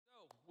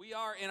We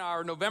are in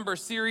our November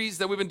series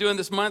that we've been doing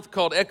this month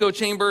called Echo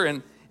Chamber,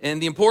 and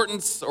the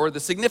importance or the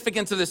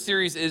significance of this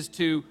series is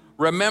to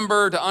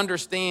remember, to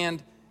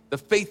understand the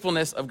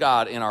faithfulness of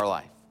God in our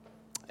life.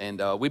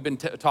 And we've been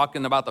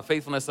talking about the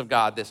faithfulness of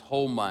God this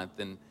whole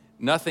month, and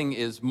nothing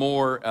is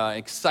more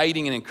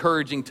exciting and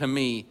encouraging to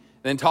me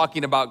than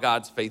talking about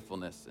God's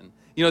faithfulness. And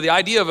you know, the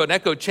idea of an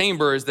echo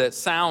chamber is that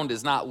sound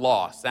is not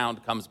lost.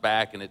 Sound comes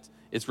back and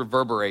it's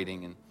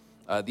reverberating. And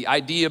the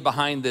idea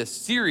behind this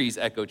series,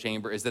 Echo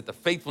Chamber, is that the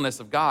faithfulness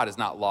of God is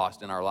not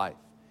lost in our life.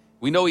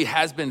 We know He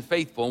has been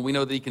faithful, and we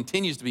know that He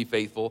continues to be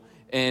faithful,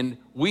 and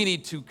we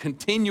need to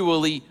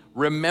continually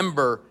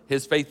remember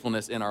His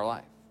faithfulness in our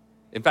life.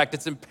 In fact,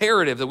 it's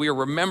imperative that we are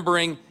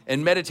remembering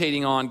and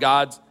meditating on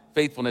God's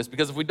faithfulness,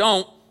 because if we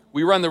don't,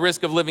 we run the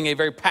risk of living a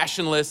very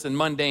passionless and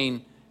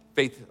mundane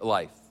faith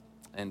life.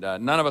 And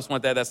none of us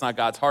want that. That's not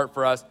God's heart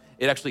for us.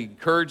 It actually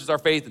encourages our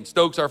faith and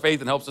stokes our faith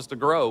and helps us to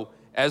grow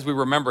as we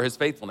remember His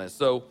faithfulness.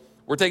 So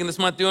we're taking this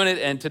month doing it,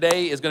 and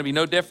today is going to be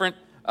no different.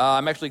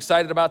 I'm actually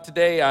excited about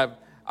today.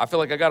 I feel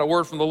like I got a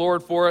word from the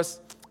Lord for us,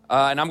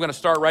 and I'm going to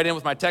start right in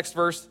with my text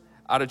verse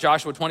out of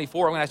Joshua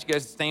 24. I'm going to ask you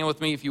guys to stand with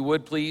me, if you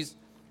would, please,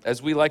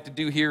 as we like to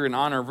do here in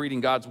honor of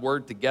reading God's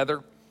word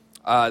together.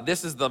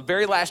 This is the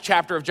very last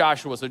chapter of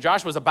Joshua. So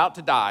Joshua's about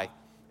to die,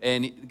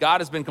 and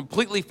God has been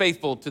completely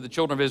faithful to the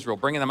children of Israel,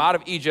 bringing them out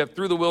of Egypt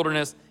through the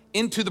wilderness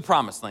into the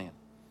promised land.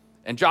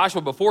 And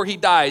Joshua, before he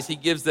dies, he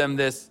gives them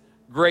this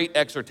great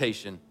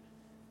exhortation.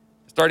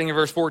 Starting in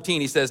verse 14,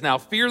 he says, "Now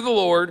fear the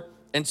Lord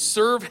and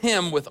serve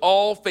Him with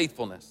all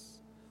faithfulness.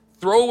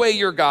 Throw away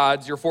your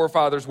gods your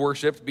forefathers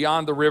worshipped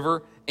beyond the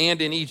river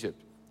and in Egypt,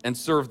 and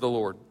serve the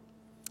Lord.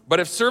 But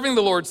if serving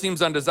the Lord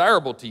seems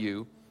undesirable to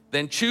you,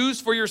 then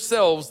choose for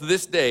yourselves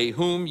this day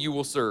whom you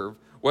will serve,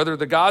 whether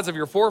the gods of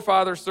your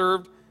forefathers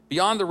served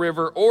beyond the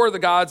river or the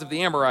gods of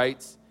the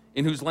Amorites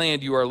in whose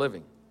land you are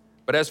living.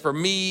 But as for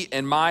me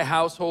and my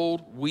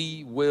household,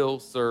 we will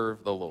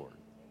serve the Lord."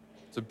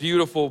 It's a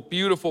beautiful,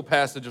 beautiful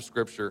passage of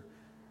scripture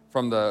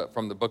from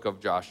the book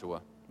of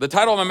Joshua. The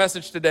title of my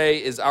message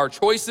today is Our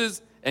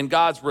Choices and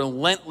God's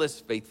Relentless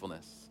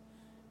Faithfulness.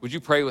 Would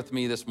you pray with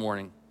me this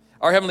morning?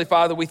 Our Heavenly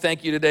Father, we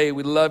thank you today.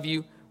 We love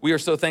you. We are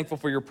so thankful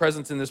for your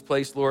presence in this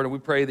place, Lord, and we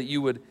pray that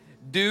you would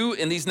do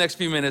in these next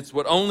few minutes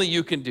what only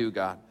you can do,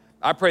 God.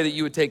 I pray that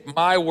you would take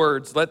my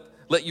words,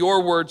 let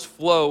your words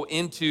flow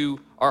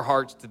into our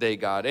hearts today,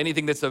 God.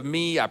 Anything that's of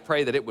me, I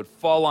pray that it would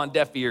fall on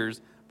deaf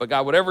ears. But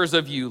God, whatever is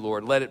of you,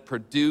 Lord, let it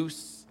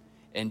produce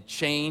and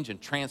change and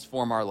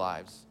transform our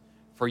lives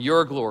for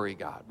your glory,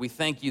 God. We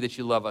thank you that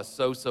you love us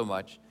so, so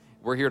much.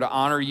 We're here to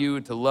honor you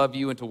and to love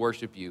you and to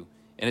worship you.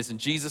 And it's in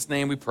Jesus'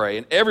 name we pray.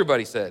 And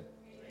everybody said,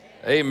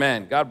 Amen.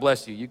 Amen. God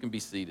bless you. You can be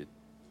seated.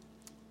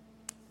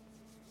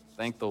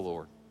 Thank the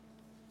Lord.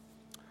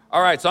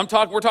 All right, so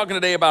we're talking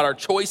today about our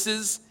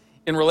choices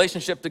in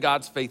relationship to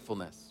God's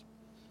faithfulness.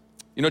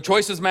 You know,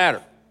 choices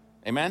matter.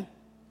 Amen?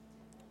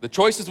 The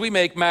choices we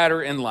make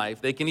matter in life.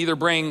 They can either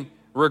bring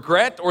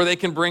regret or they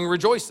can bring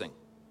rejoicing,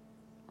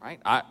 right?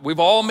 We've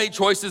all made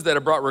choices that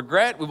have brought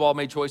regret. We've all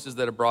made choices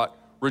that have brought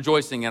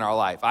rejoicing in our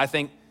life. I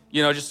think,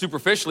 you know, just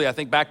superficially, I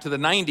think back to the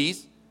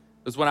 90s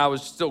was when I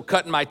was still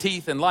cutting my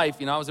teeth in life.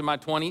 You know, I was in my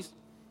 20s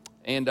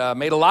and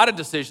made a lot of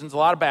decisions, a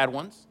lot of bad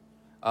ones.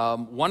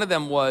 One of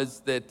them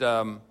was that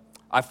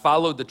I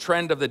followed the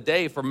trend of the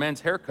day for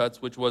men's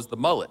haircuts, which was the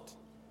mullet.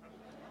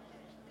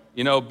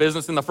 You know,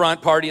 business in the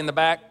front, party in the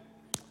back.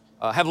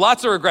 Have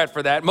lots of regret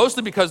for that,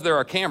 mostly because there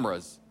are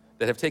cameras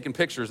that have taken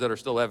pictures that are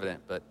still evident,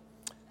 but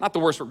not the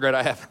worst regret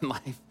I have in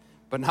life,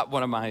 but not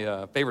one of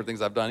my favorite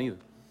things I've done either.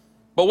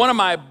 But one of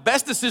my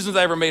best decisions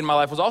I ever made in my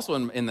life was also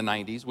in the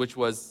 90s, which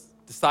was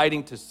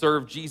deciding to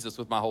serve Jesus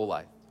with my whole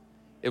life.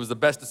 It was the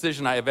best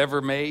decision I have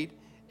ever made,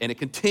 and it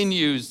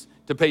continues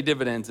to pay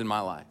dividends in my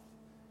life.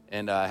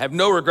 And I have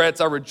no regrets.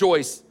 I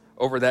rejoice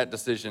over that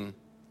decision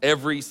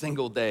every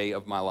single day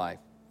of my life.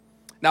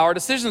 Now, our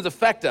decisions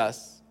affect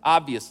us,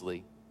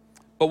 obviously,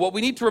 but what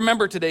we need to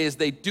remember today is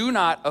they do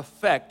not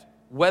affect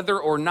whether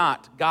or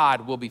not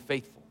God will be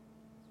faithful,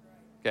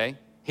 okay?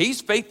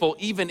 He's faithful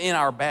even in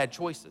our bad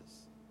choices.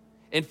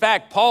 In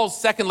fact, Paul's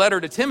second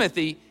letter to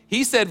Timothy,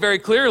 he said very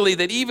clearly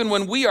that even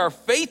when we are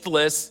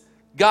faithless,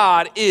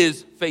 God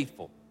is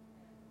faithful.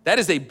 That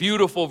is a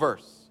beautiful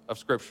verse of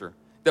scripture,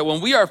 that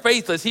when we are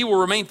faithless, he will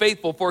remain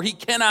faithful, for he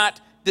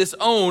cannot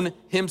disown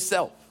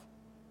himself.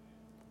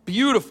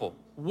 Beautiful.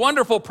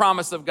 Wonderful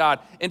promise of God.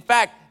 In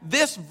fact,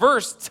 this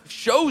verse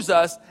shows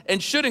us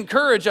and should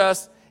encourage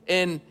us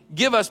and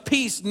give us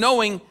peace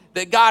knowing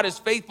that God is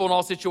faithful in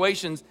all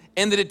situations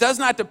and that it does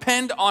not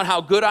depend on how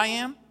good I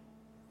am.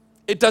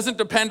 It doesn't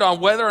depend on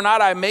whether or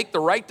not I make the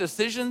right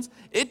decisions.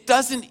 It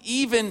doesn't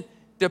even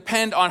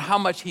depend on how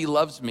much he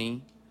loves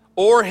me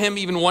or him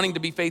even wanting to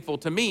be faithful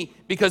to me,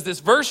 because this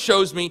verse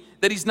shows me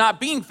that he's not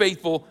being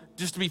faithful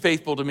just to be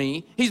faithful to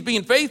me. He's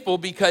being faithful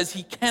because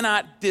he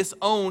cannot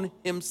disown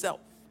himself.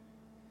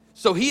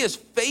 So he is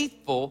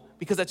faithful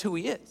because that's who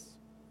he is.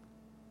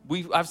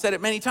 I've said it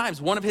many times.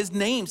 One of his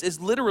names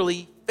is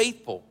literally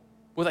faithful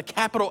with a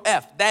capital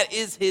F. That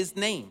is his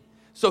name.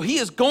 So he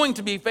is going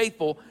to be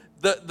faithful.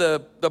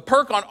 the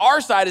perk on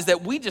our side is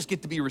that we just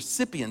get to be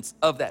recipients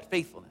of that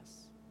faithfulness.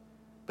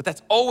 But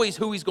that's always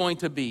who he's going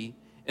to be,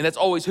 and that's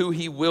always who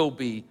he will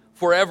be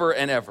forever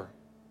and ever.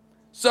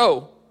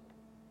 So,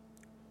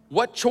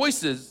 what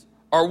choices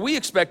are we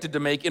expected to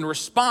make in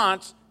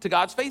response to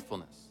God's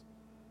faithfulness?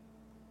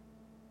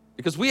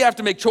 Because we have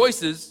to make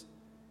choices,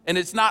 and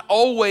it's not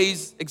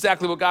always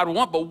exactly what God would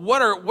want, but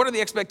what are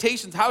the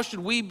expectations? How should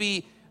we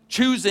be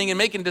choosing and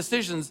making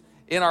decisions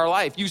in our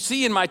life? You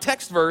see in my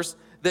text verse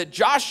that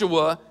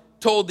Joshua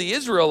told the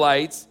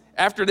Israelites,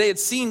 after they had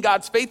seen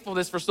God's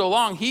faithfulness for so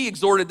long, he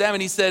exhorted them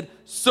and he said,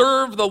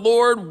 serve the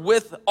Lord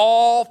with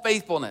all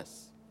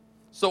faithfulness.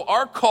 So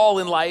our call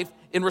in life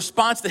in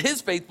response to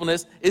his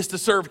faithfulness is to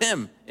serve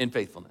him in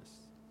faithfulness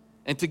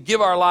and to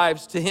give our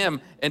lives to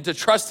him and to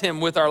trust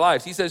him with our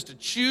lives. He says to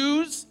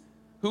choose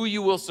who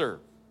you will serve.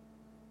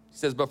 He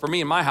says, but for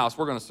me and my house,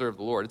 we're going to serve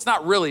the Lord. It's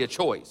not really a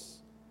choice,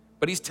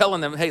 but he's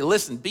telling them, hey,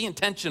 listen, be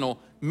intentional.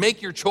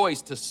 Make your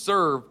choice to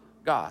serve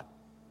God.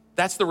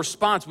 That's the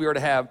response we are to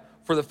have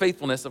for the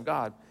faithfulness of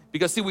God.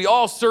 Because, see, we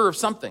all serve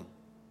something.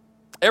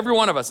 Every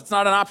one of us. It's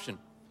not an option.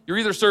 You're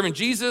either serving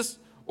Jesus,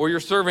 or you're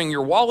serving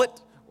your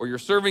wallet, or you're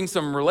serving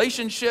some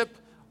relationship,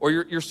 or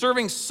you're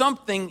serving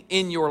something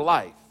in your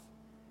life.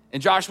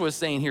 And Joshua is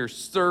saying here,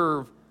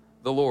 serve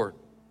the Lord.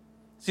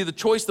 See, the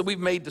choice that we've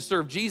made to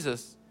serve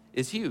Jesus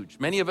is huge.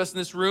 Many of us in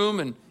this room,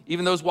 and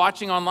even those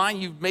watching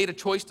online, you've made a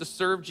choice to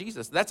serve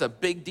Jesus. That's a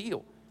big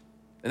deal.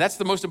 And that's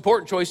the most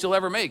important choice you'll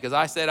ever make, as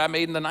I said I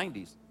made in the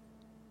 90s.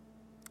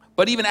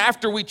 But even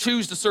after we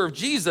choose to serve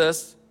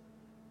Jesus,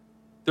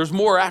 there's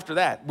more after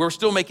that. We're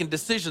still making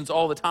decisions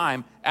all the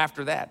time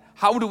after that.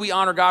 How do we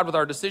honor God with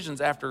our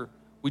decisions after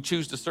we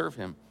choose to serve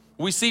him?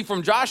 We see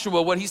from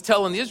Joshua what he's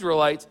telling the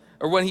Israelites,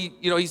 or when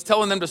he's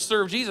telling them to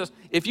serve Jesus.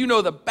 If you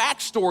know the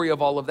backstory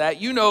of all of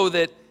that, you know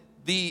that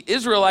the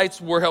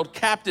Israelites were held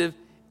captive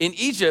in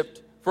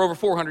Egypt for over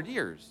 400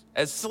 years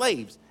as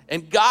slaves.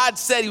 And God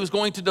said he was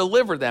going to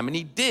deliver them, and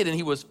he did, and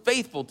he was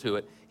faithful to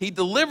it. He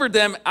delivered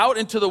them out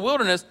into the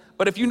wilderness,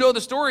 but if you know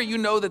the story, you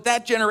know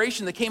that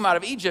generation that came out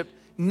of Egypt,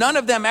 none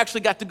of them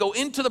actually got to go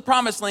into the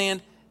promised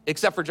land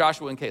except for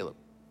Joshua and Caleb.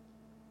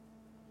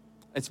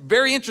 It's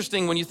very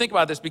interesting when you think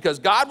about this, because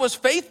God was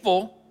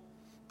faithful,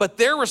 but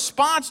their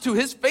response to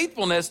his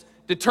faithfulness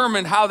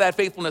determined how that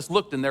faithfulness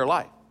looked in their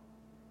life.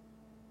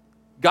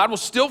 God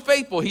was still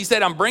faithful. He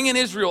said, I'm bringing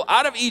Israel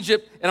out of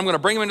Egypt, and I'm going to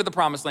bring them into the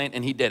promised land,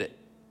 and he did it.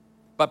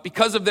 But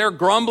because of their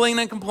grumbling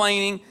and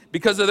complaining,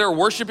 because of their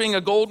worshiping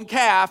a golden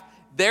calf,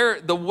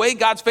 the way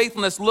God's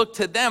faithfulness looked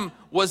to them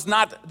was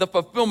not the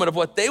fulfillment of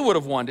what they would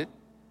have wanted.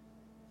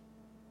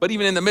 But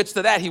even in the midst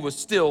of that, he was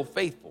still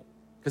faithful,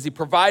 because he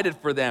provided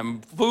for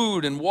them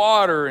food and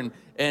water,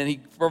 and he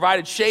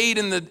provided shade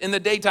in the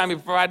daytime. He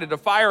provided a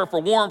fire for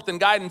warmth and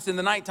guidance in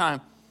the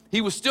nighttime.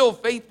 He was still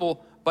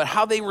faithful, but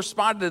how they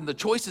responded and the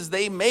choices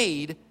they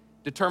made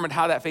determined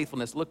how that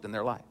faithfulness looked in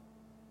their life.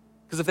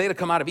 Because if they'd have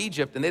come out of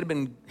Egypt and they'd have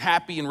been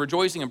happy and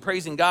rejoicing and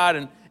praising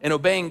God and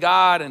obeying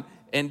God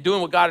and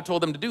doing what God had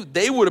told them to do,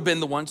 they would have been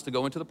the ones to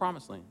go into the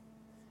promised land.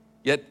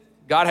 Yet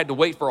God had to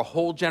wait for a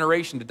whole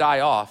generation to die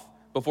off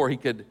before he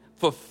could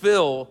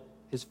fulfill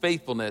his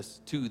faithfulness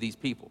to these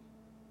people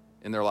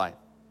in their life.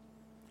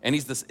 And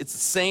it's the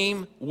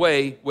same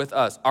way with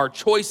us. Our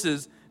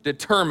choices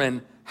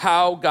determine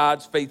how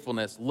God's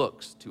faithfulness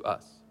looks to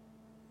us.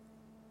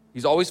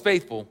 He's always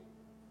faithful,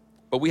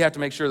 but we have to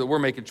make sure that we're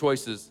making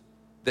choices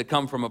that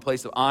come from a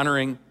place of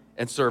honoring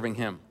and serving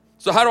him.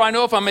 So how do I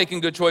know if I'm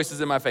making good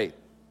choices in my faith?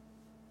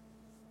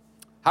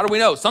 How do we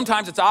know?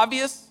 Sometimes it's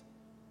obvious.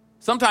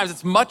 Sometimes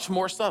it's much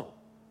more subtle.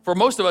 For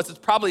most of us, it's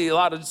probably a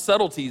lot of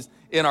subtleties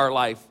in our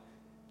life,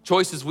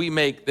 choices we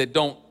make that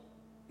don't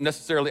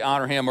necessarily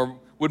honor him, or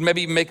would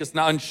maybe make us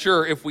not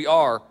unsure if we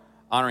are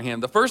honoring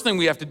him. The first thing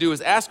we have to do is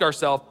ask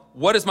ourselves,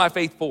 what is my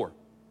faith for?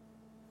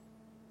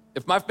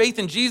 If my faith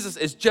in Jesus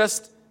is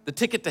just the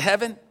ticket to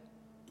heaven,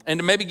 and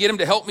to maybe get him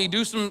to help me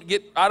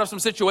get out of some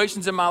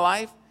situations in my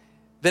life,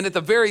 then at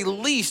the very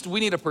least, we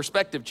need a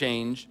perspective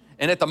change.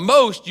 And at the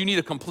most, you need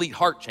a complete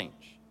heart change.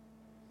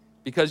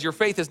 Because your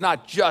faith is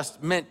not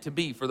just meant to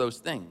be for those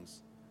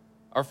things.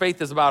 Our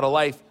faith is about a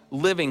life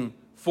living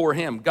for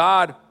him.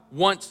 God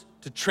wants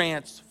to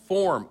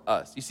transform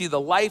us. You see,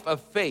 the life of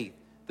faith,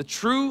 the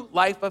true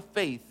life of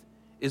faith,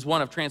 is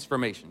one of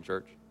transformation,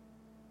 church.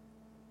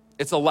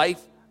 It's a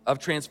life of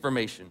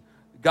transformation.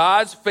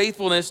 God's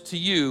faithfulness to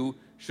you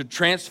should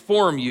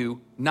transform you,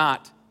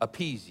 not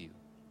appease you.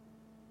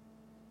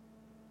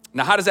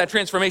 Now, how does that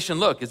transformation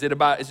look? Is it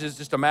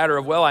just a matter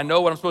of, well, I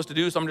know what I'm supposed to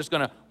do, so I'm just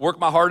going to work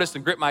my hardest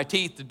and grit my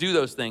teeth to do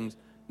those things?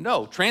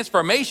 No,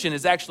 transformation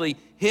is actually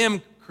him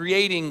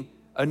creating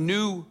a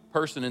new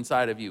person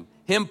inside of you,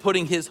 him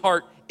putting his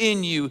heart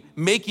in you,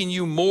 making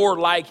you more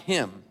like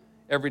him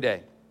every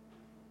day.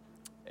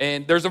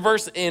 And there's a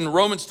verse in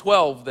Romans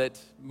 12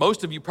 that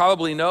most of you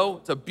probably know.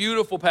 It's a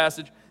beautiful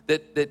passage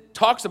that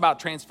talks about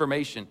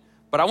transformation.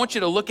 But I want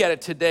you to look at it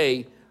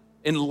today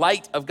in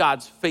light of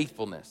God's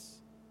faithfulness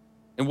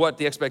and what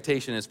the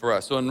expectation is for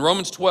us. So in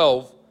Romans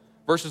 12,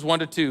 verses 1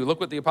 to 2, look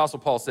what the Apostle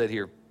Paul said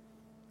here.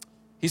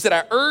 He said,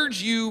 I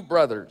urge you,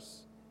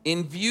 brothers,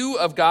 in view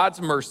of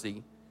God's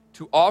mercy,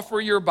 to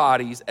offer your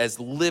bodies as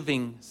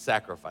living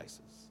sacrifices,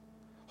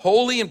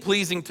 holy and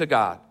pleasing to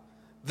God.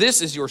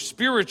 This is your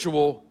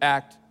spiritual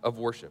act of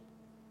worship.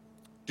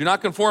 Do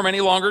not conform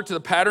any longer to the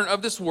pattern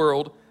of this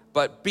world,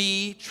 but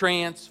be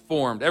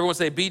transformed. Everyone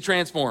say, be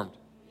transformed.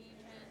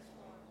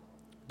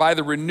 By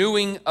the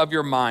renewing of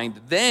your mind.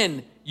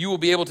 Then you will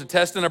be able to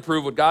test and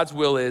approve what God's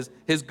will is,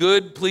 his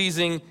good,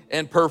 pleasing,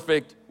 and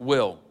perfect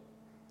will.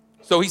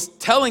 So he's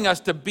telling us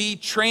to be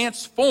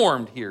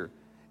transformed here,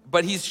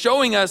 but he's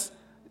showing us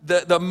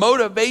the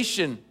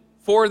motivation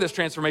for this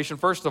transformation.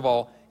 First of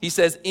all, he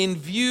says, in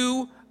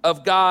view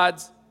of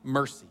God's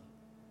mercy.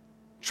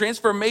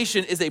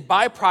 Transformation is a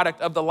byproduct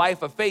of the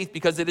life of faith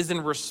because it is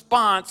in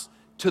response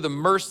to the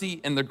mercy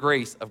and the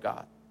grace of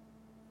God.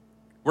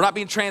 We're not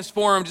being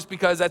transformed just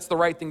because that's the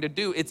right thing to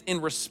do. It's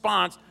in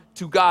response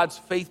to God's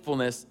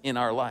faithfulness in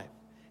our life.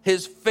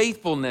 His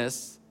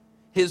faithfulness,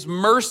 his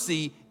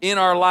mercy in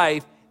our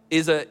life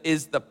is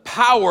the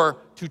power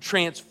to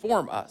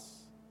transform us.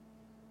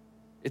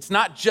 It's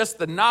not just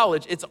the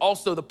knowledge, it's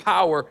also the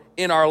power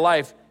in our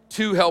life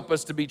to help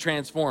us to be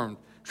transformed.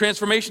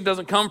 Transformation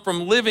doesn't come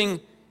from living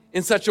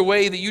in such a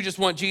way that you just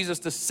want Jesus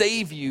to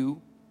save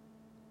you,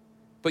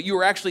 but you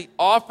are actually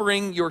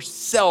offering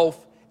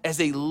yourself as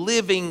a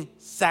living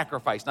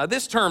sacrifice. Now,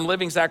 this term,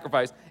 living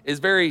sacrifice,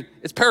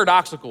 it's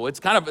paradoxical. It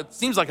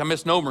seems like a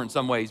misnomer in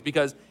some ways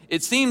because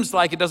it seems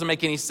like it doesn't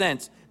make any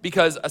sense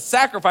because a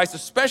sacrifice,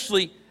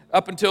 especially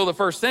up until the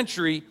first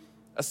century,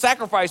 a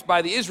sacrifice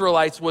by the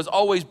Israelites was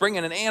always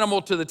bringing an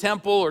animal to the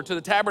temple or to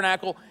the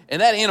tabernacle,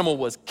 and that animal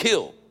was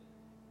killed.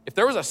 If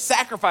there was a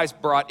sacrifice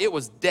brought, it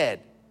was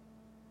dead.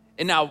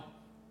 And now,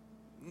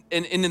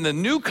 in the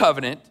new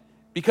covenant,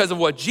 because of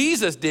what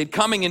Jesus did,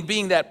 coming and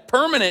being that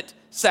permanent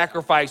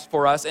sacrifice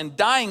for us and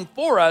dying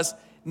for us,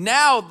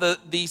 now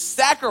the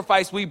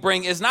sacrifice we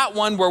bring is not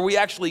one where we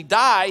actually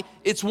die,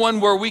 it's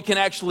one where we can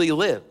actually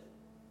live.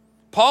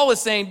 Paul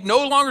is saying,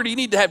 no longer do you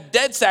need to have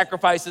dead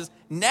sacrifices.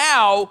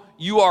 Now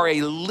you are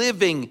a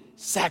living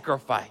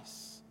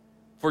sacrifice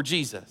for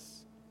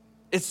Jesus.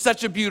 It's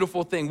such a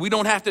beautiful thing. We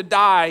don't have to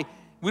die.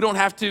 We don't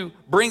have to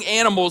bring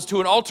animals to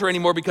an altar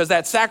anymore because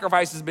that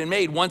sacrifice has been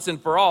made once and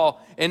for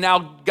all. And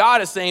now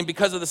God is saying,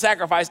 because of the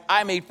sacrifice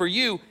I made for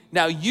you,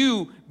 now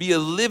you be a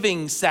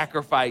living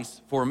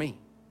sacrifice for me.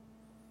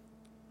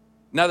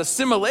 Now, the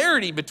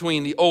similarity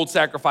between the old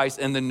sacrifice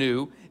and the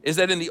new is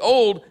that in the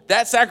old,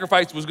 that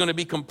sacrifice was going to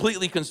be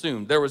completely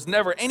consumed. There was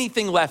never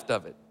anything left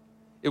of it.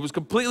 It was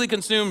completely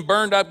consumed,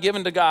 burned up,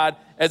 given to God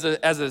as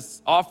an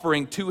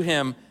offering to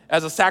him,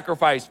 as a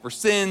sacrifice for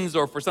sins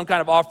or for some kind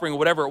of offering or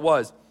whatever it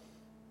was.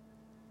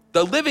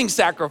 The living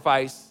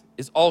sacrifice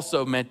is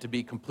also meant to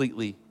be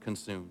completely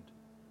consumed,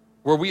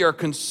 where we are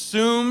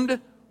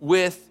consumed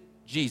with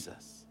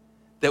Jesus.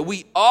 That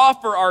we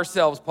offer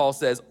ourselves, Paul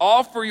says,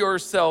 offer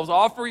yourselves,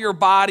 offer your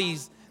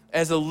bodies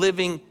as a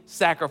living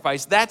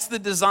sacrifice. That's the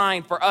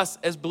design for us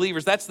as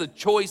believers. That's the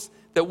choice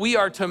that we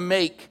are to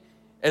make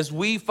as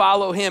we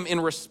follow him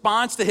in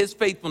response to his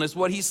faithfulness.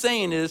 What he's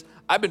saying is,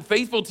 I've been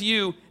faithful to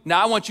you.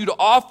 Now I want you to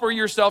offer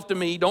yourself to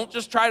me. Don't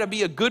just try to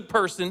be a good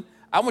person.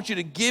 I want you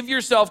to give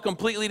yourself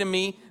completely to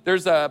me.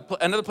 There's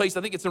another place,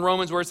 I think it's in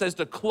Romans, where it says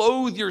to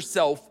clothe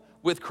yourself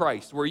with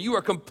Christ, where you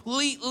are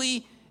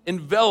completely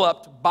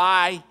enveloped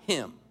by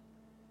him.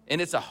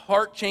 And it's a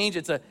heart change.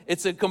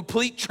 It's a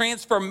complete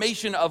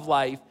transformation of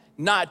life,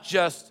 not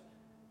just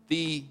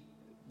the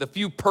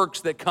few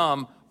perks that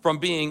come from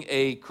being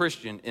a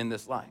Christian in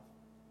this life.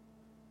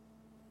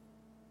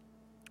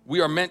 We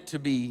are meant to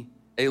be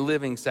a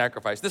living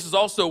sacrifice. This is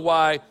also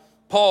why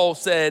Paul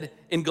said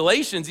in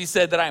Galatians, he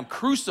said that I am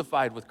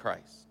crucified with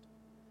Christ.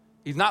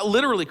 He's not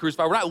literally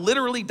crucified. We're not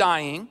literally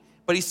dying,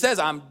 but he says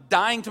I'm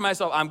dying to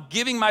myself. I'm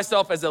giving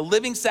myself as a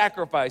living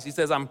sacrifice. He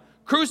says I'm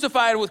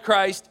crucified with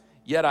Christ,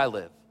 yet I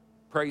live.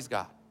 Praise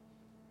God.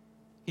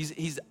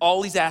 He's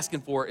all he's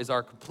asking for is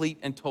our complete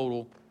and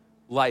total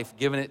life,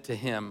 giving it to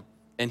him,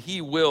 and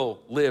he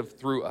will live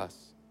through us.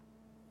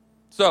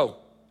 So,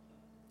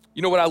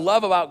 you know what I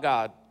love about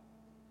God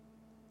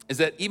is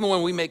that even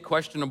when we make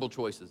questionable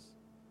choices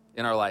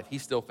in our life,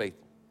 he's still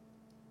faithful.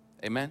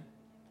 Amen?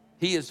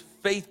 He is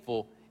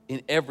faithful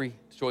in every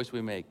choice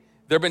we make.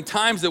 There have been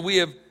times that we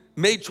have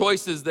made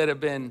choices that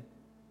have been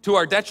to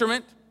our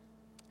detriment,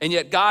 and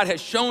yet God has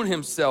shown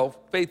himself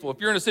faithful. If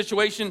you're in a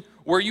situation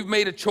where you've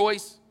made a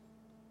choice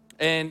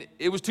and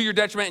it was to your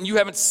detriment and you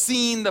haven't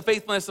seen the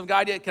faithfulness of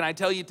God yet, can I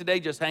tell you today,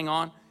 just hang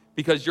on,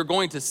 because you're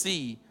going to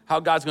see how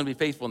God's going to be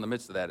faithful in the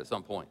midst of that at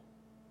some point,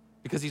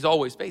 because he's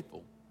always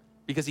faithful,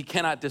 because he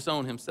cannot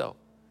disown himself.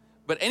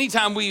 But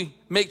anytime we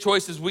make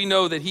choices, we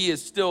know that he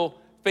is still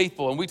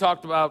faithful. And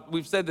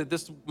we've said that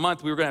this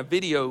month we were going to have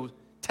video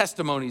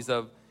testimonies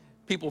of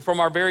people from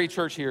our very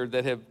church here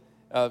that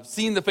have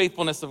seen the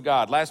faithfulness of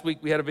God. Last week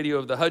we had a video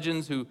of the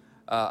Hudgens who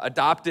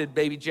adopted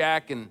baby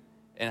Jack and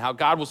how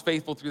God was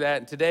faithful through that.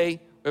 And today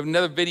we have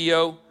another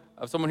video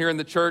of someone here in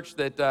the church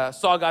that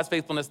saw God's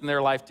faithfulness in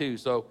their life too.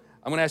 So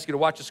I'm going to ask you to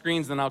watch the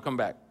screens, and then I'll come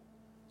back.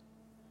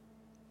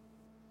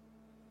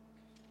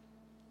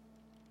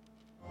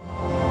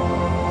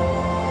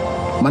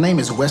 My name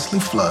is Wesley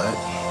Flood,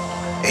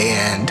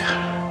 and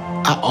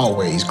I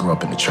always grew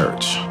up in the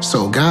church.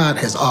 So God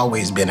has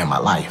always been in my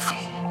life.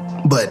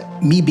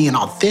 But me being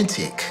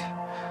authentic,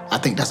 I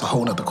think that's a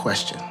whole nother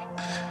question.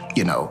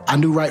 You know, I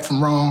knew right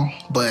from wrong,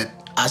 but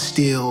I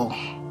still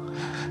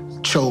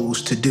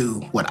chose to do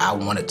what I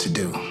wanted to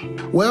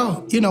do.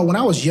 Well, you know, when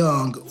I was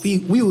young,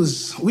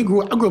 I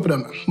grew up in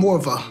a more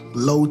of a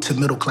low to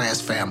middle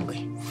class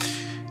family.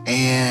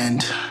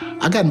 And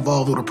I got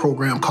involved with a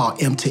program called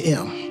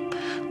M2M,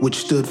 which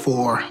stood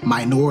for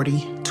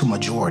Minority to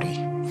Majority.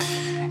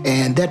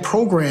 And that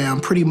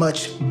program pretty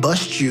much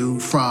busts you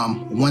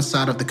from one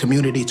side of the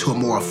community to a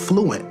more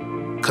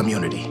affluent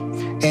community.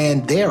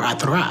 And there I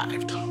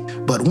thrived.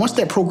 But once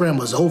that program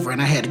was over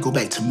and I had to go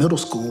back to middle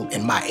school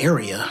in my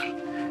area,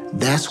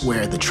 that's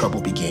where the trouble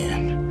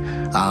began.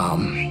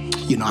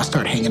 You know, I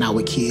started hanging out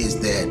with kids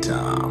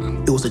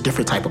that it was a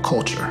different type of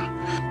culture.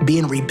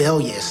 Being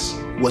rebellious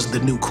was the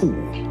new cool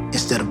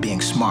instead of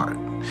being smart.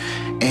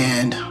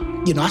 And,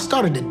 you know, I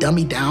started to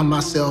dummy down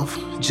myself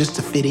just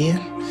to fit in.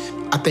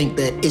 I think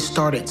that it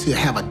started to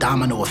have a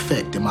domino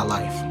effect in my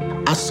life.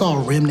 I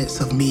saw remnants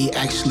of me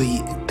actually,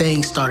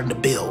 things starting to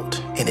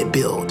build, and it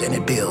built, and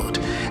it built.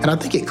 And I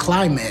think it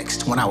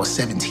climaxed when I was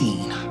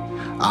 17.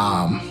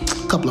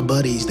 A couple of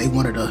buddies, they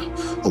wanted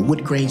a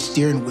wood grain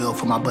steering wheel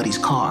for my buddy's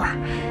car.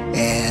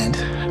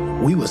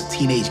 And we was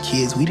teenage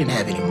kids, we didn't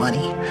have any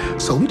money.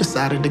 So we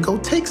decided to go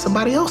take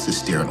somebody else's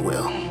steering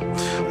wheel.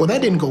 Well,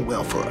 that didn't go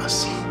well for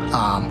us.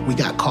 We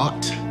got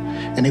caught,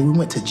 and then we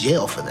went to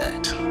jail for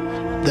that.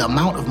 The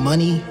amount of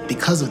money,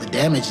 because of the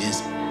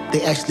damages,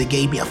 they actually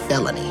gave me a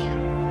felony.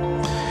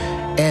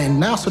 And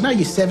now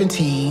you're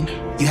 17,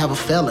 you have a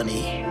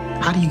felony.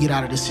 How do you get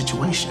out of this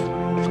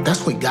situation?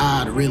 That's when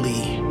God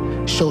really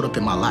showed up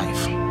in my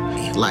life.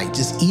 Like,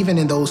 just even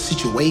in those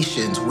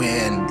situations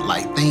when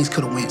like things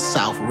could have went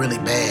south really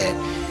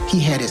bad, he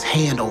had his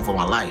hand over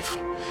my life.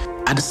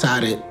 I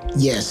decided,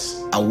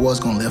 yes, I was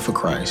gonna live for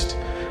Christ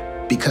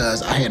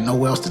because I had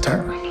nowhere else to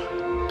turn.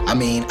 I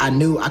mean, I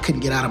knew I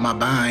couldn't get out of my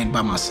bind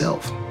by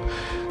myself.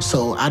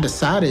 So I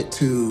decided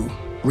to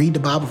read the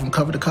Bible from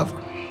cover to cover.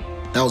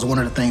 That was one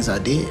of the things I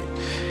did.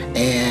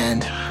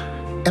 And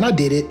I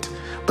did it,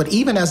 but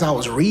even as I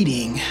was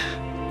reading,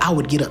 I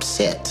would get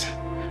upset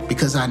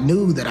because I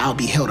knew that I'll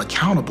be held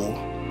accountable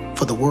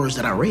for the words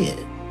that I read.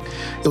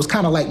 It was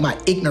kind of like my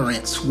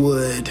ignorance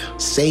would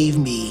save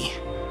me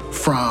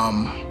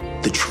from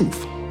the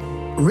truth.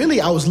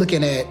 Really, I was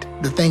looking at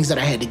the things that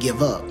I had to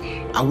give up.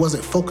 I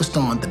wasn't focused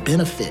on the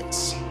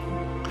benefits.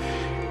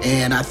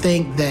 And I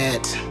think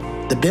that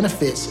the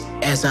benefits,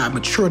 as I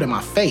matured in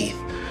my faith,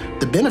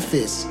 the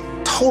benefits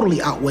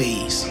totally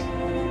outweighs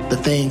the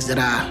things that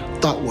I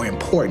thought were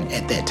important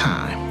at that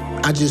time.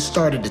 I just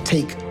started to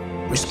take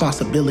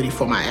responsibility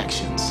for my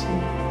actions.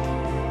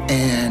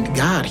 And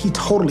God, he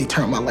totally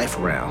turned my life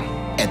around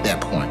at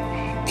that point.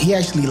 He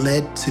actually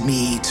led to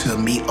me to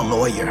meet a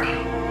lawyer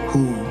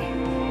who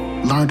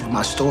learned of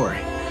my story.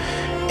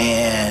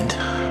 And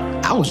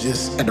I was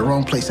just at the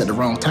wrong place at the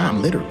wrong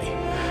time, literally.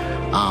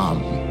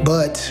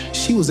 But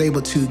she was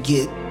able to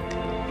get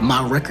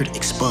my record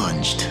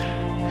expunged.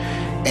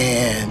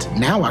 And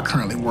now I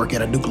currently work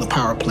at a nuclear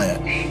power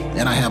plant,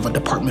 and I have a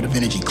Department of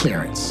Energy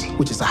clearance,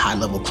 which is a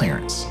high-level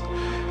clearance.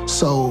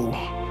 So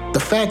the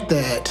fact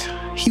that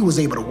he was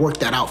able to work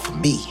that out for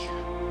me,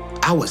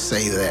 I would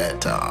say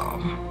that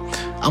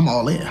I'm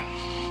all in.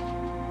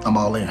 I'm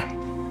all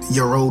in.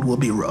 Your road will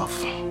be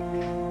rough,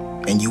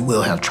 and you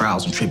will have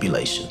trials and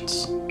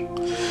tribulations.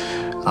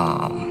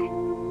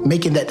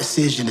 Making that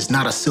decision is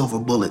not a silver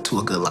bullet to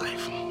a good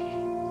life.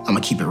 I'm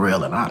gonna keep it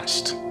real and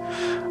honest,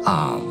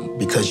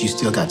 because you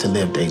still got to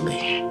live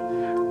daily.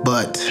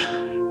 But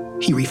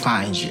he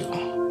refines you.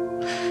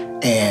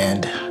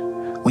 And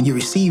when you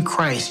receive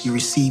Christ, you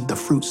receive the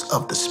fruits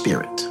of the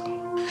Spirit,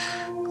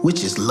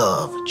 which is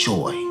love,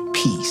 joy,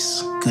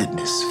 peace,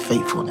 goodness,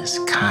 faithfulness,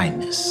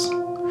 kindness.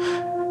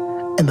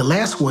 And the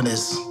last one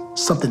is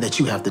something that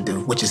you have to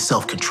do, which is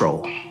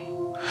self-control.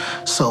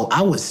 So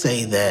I would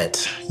say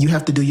that you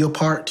have to do your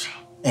part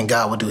and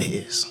God will do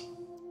his.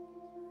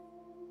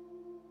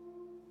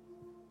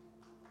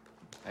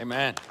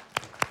 Amen.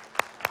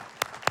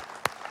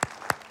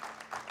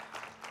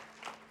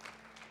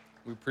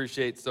 We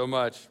appreciate so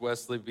much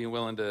Wesley being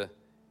willing to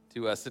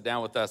sit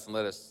down with us and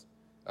let us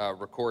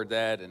record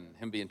that, and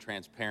him being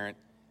transparent.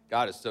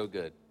 God is so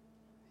good.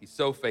 He's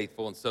so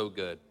faithful and so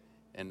good.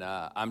 And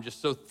I'm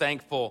just so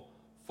thankful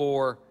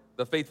for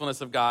the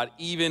faithfulness of God,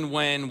 even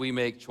when we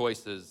make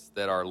choices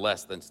that are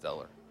less than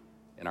stellar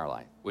in our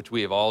life, which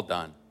we have all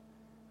done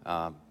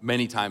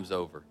many times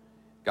over.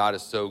 God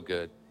is so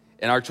good.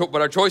 And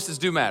but our choices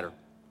do matter.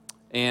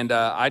 And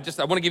I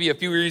want to give you a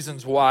few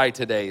reasons why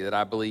today that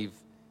I believe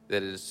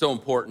that it is so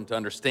important to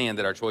understand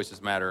that our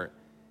choices matter.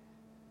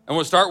 I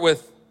want to start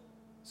with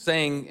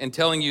saying and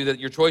telling you that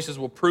your choices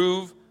will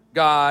prove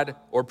God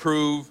or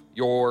prove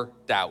your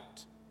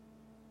doubt.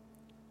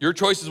 Your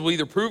choices will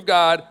either prove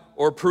God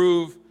or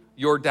prove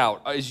your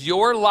doubt. Is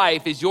your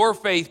life, is your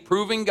faith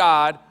proving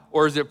God,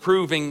 or is it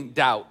proving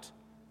doubt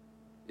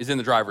is in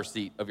the driver's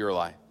seat of your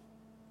life?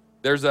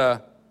 There's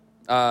a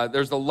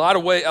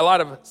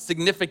lot of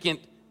significant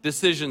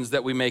decisions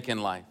that we make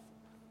in life.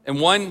 And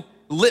one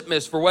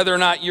litmus for whether or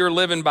not you're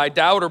living by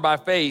doubt or by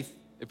faith,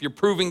 if you're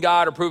proving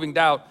God or proving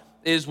doubt,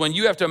 is when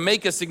you have to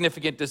make a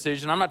significant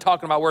decision. I'm not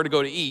talking about where to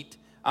go to eat.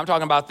 I'm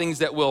talking about things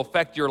that will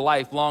affect your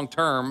life long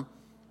term.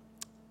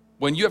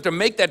 When you have to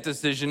make that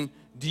decision,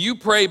 do you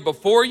pray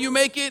before you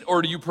make it,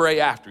 or do you pray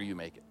after you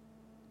make it?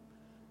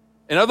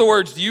 In other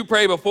words, do you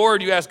pray before, or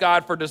do you ask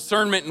God for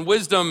discernment and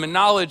wisdom and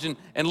knowledge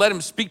and let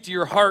him speak to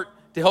your heart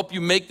to help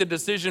you make the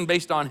decision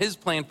based on his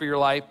plan for your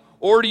life?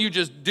 Or do you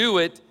just do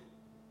it,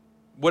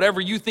 whatever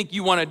you think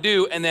you want to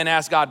do, and then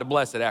ask God to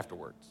bless it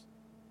afterwards?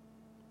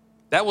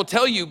 That will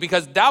tell you,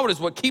 because doubt is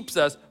what keeps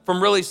us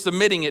from really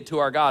submitting it to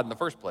our God in the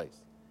first place.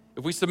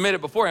 If we submit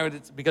it before him,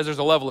 it's because there's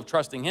a level of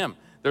trusting him.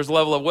 There's a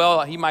level of,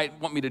 well, he might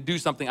want me to do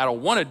something I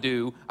don't want to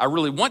do. I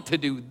really want to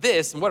do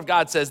this. And what if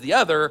God says the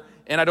other,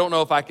 and I don't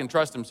know if I can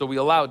trust him? So we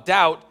allow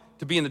doubt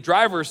to be in the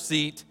driver's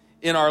seat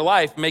in our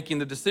life, making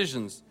the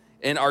decisions.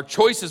 And our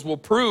choices will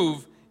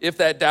prove if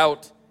that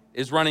doubt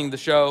is running the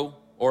show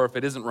or if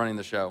it isn't running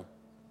the show.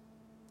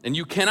 And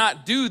you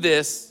cannot do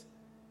this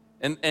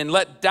and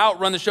let doubt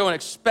run the show and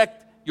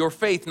expect your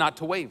faith not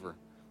to waver,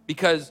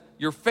 because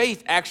your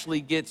faith actually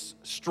gets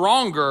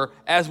stronger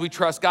as we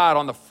trust God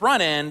on the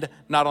front end,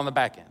 not on the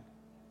back end.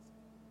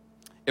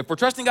 If we're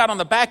trusting God on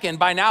the back end,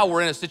 by now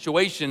we're in a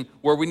situation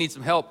where we need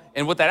some help.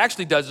 And what that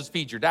actually does is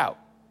feed your doubt,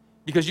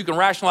 because you can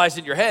rationalize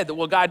it in your head that,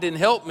 well, God didn't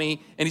help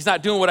me and he's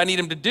not doing what I need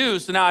him to do,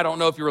 so now I don't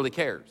know if he really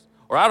cares.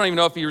 Or I don't even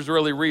know if he was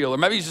really real, or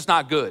maybe he's just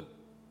not good.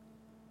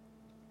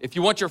 If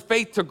you want your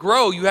faith to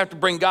grow, you have to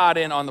bring God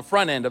in on the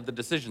front end of the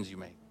decisions you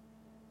make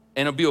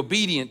and be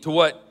obedient to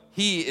what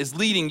he is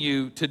leading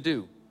you to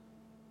do.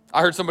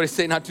 I heard somebody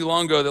say not too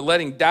long ago that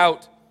letting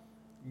doubt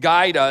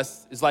guide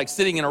us is like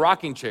sitting in a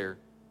rocking chair.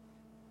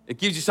 It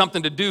gives you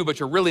something to do, but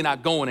you're really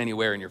not going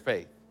anywhere in your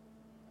faith.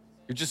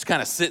 You're just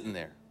kind of sitting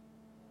there.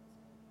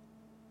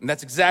 And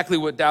that's exactly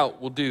what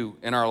doubt will do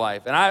in our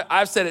life. And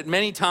I've said it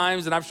many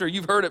times, and I'm sure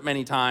you've heard it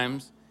many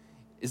times,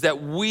 is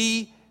that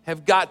we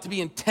have got to be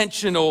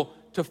intentional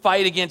to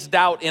fight against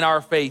doubt in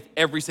our faith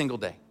every single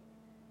day.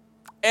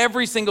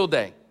 Every single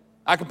day.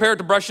 I compare it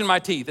to brushing my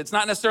teeth. It's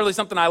not necessarily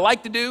something I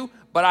like to do,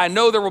 but I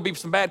know there will be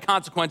some bad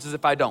consequences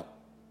if I don't.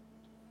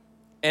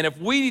 And if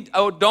we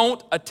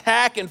don't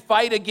attack and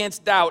fight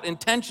against doubt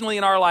intentionally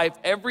in our life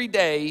every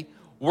day,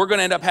 we're going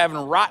to end up having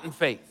rotten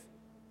faith.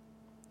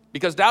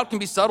 Because doubt can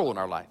be subtle in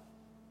our life.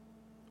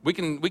 We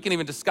can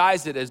even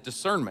disguise it as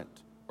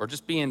discernment or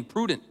just being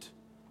prudent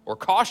or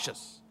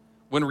cautious,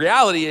 when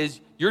reality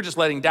is you're just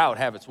letting doubt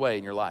have its way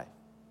in your life.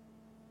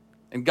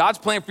 And God's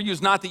plan for you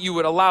is not that you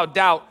would allow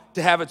doubt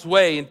to have its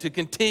way and to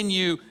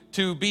continue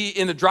to be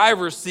in the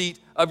driver's seat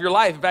of your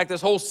life. In fact, this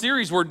whole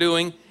series we're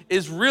doing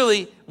is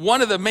really,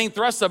 one of the main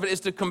thrusts of it is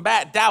to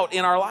combat doubt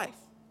in our life.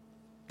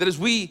 That as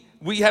we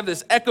have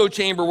this echo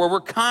chamber where we're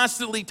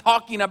constantly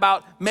talking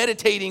about,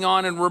 meditating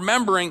on, and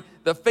remembering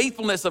the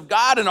faithfulness of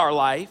God in our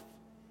life,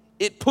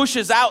 it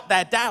pushes out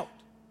that doubt.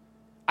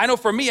 I know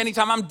for me,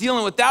 anytime I'm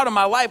dealing with doubt in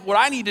my life, what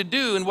I need to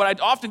do, and what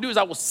I often do, is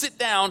I will sit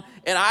down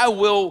and I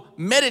will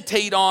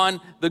meditate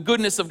on the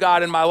goodness of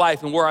God in my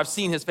life and where I've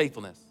seen his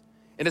faithfulness.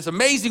 And it's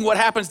amazing what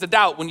happens to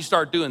doubt when you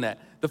start doing that.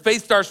 The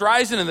faith starts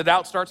rising and the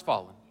doubt starts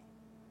falling,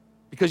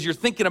 because you're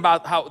thinking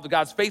about how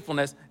God's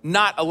faithfulness,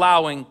 not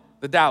allowing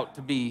the doubt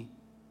to be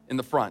in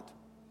the front.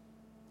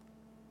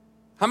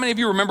 How many of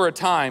you remember a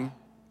time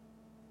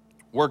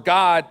where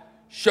God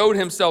showed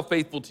himself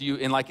faithful to you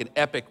in like an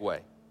epic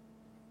way?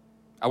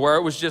 Where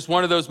it was just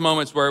one of those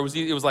moments where it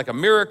was like a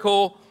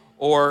miracle,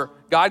 or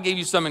God gave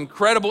you some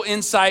incredible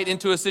insight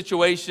into a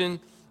situation,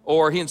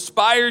 or he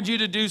inspired you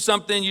to do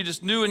something. You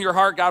just knew in your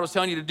heart God was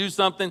telling you to do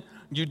something.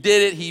 You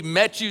did it. He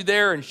met you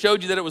there and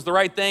showed you that it was the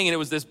right thing, and it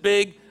was this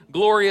big,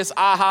 glorious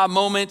aha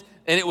moment,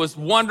 and it was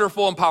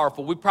wonderful and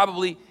powerful. We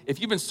probably, if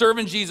you've been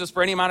serving Jesus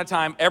for any amount of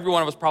time, every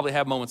one of us probably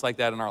have moments like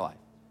that in our life.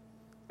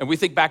 And we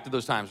think back to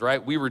those times,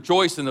 right? We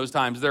rejoice in those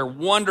times. They're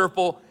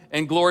wonderful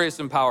and glorious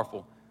and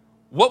powerful.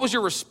 What was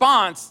your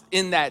response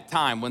in that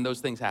time when those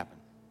things happened?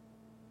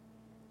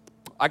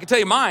 I can tell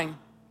you mine.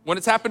 When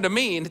it's happened to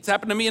me, and it's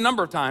happened to me a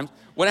number of times,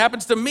 when it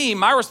happens to me,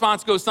 my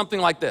response goes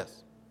something like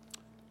this: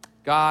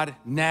 God,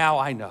 now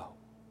I know.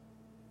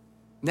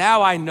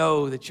 Now I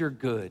know that you're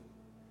good.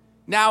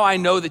 Now I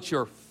know that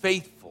you're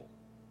faithful.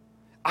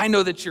 I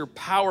know that you're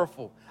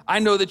powerful. I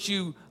know that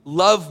you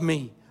love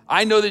me.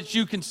 I know that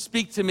you can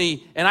speak to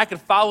me and I can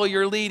follow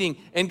your leading.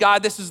 And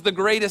God, this is the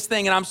greatest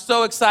thing, and I'm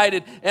so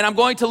excited, and I'm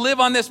going to live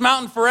on this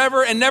mountain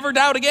forever and never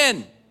doubt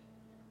again.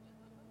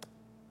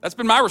 That's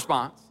been my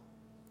response.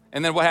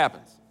 And then what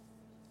happens?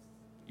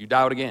 You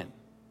doubt again.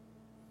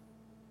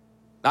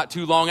 Not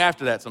too long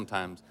after that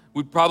sometimes.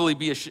 We'd probably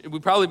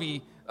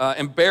be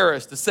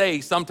embarrassed to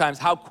say sometimes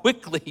how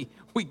quickly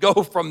we go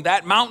from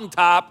that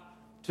mountaintop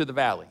to the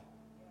valley.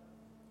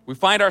 We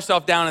find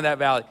ourselves down in that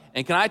valley.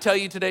 And can I tell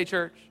you today,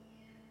 church,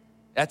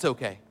 that's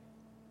okay.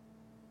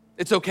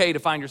 It's okay to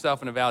find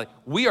yourself in a valley.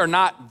 We are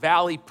not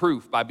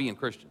valley-proof by being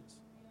Christians.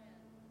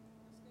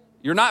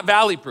 You're not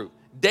valley-proof.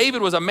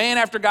 David was a man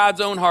after God's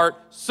own heart,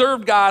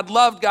 served God,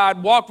 loved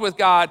God, walked with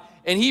God,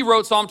 and he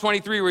wrote Psalm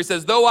 23 where he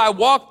says, though I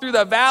walk through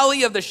the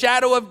valley of the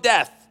shadow of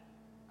death,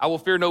 I will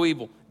fear no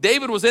evil.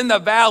 David was in the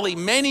valley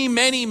many,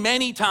 many,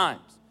 many times.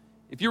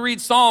 If you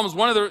read Psalms,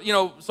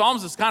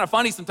 Psalms is kind of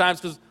funny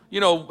sometimes because,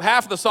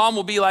 half of the psalm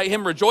will be like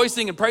him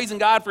rejoicing and praising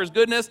God for his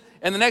goodness,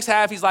 and the next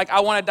half he's like,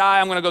 I want to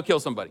die, I'm going to go kill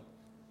somebody.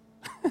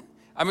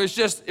 I mean,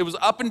 it was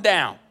up and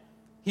down.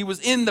 He was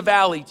in the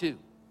valley too.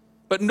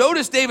 But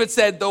notice David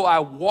said, though I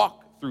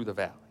walk through the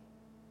valley.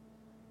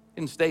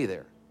 He didn't stay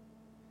there.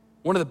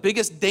 One of the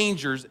biggest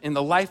dangers in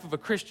the life of a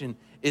Christian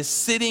is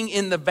sitting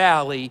in the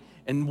valley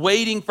and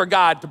waiting for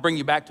God to bring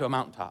you back to a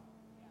mountaintop.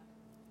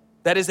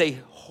 That is a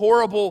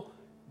horrible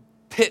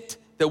pit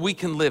that we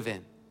can live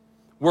in,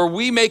 where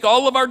we make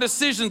all of our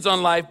decisions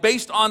on life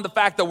based on the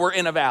fact that we're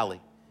in a valley.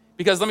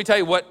 Because let me tell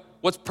you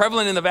what's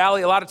prevalent in the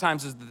valley a lot of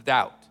times is the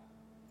doubt.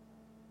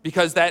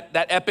 Because that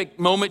epic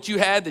moment you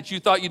had that you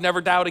thought you'd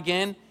never doubt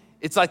again,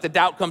 it's like the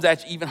doubt comes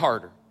at you even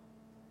harder.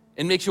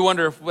 It makes you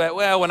wonder if,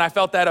 when I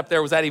felt that up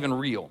there, was that even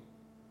real?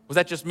 Was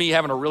that just me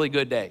having a really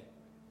good day?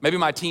 Maybe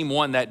my team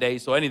won that day,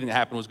 so anything that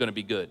happened was going to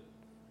be good.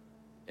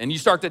 And you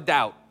start to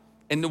doubt.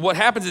 And what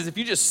happens is if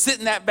you just sit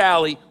in that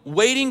valley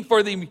waiting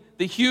for the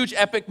huge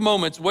epic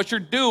moments, what you're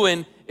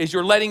doing is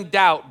you're letting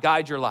doubt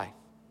guide your life.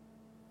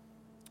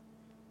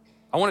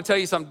 I want to tell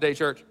you something today,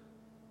 church.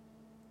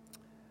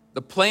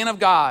 The plan of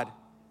God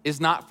is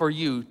not for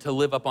you to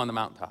live up on the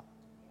mountaintop.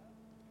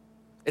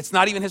 It's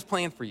not even his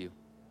plan for you.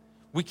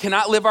 We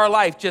cannot live our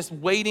life just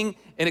waiting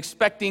and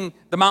expecting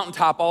the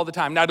mountaintop all the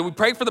time. Now, do we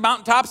pray for the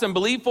mountaintops and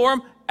believe for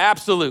them?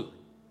 Absolutely.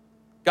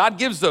 God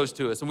gives those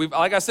to us. And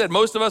like I said,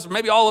 most of us, or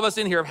maybe all of us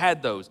in here have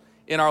had those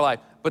in our life.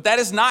 But that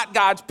is not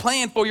God's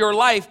plan for your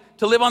life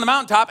to live on the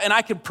mountaintop. And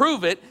I can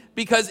prove it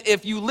because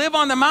if you live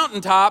on the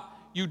mountaintop,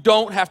 you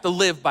don't have to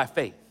live by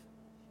faith.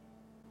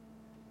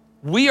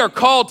 We are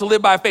called to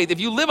live by faith. If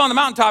you live on the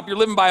mountaintop, you're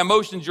living by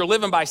emotions, you're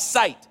living by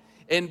sight.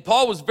 And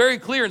Paul was very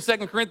clear in 2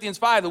 Corinthians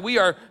 5 that we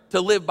are to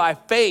live by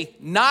faith,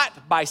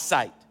 not by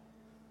sight.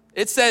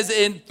 It says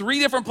in 3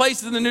 different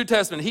places in the New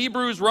Testament,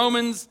 Hebrews,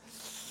 Romans,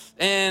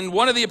 and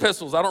one of the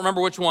epistles, I don't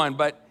remember which one,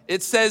 but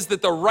it says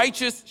that the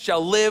righteous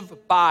shall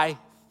live by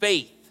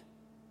faith.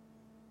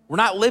 We're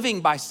not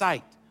living by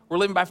sight. We're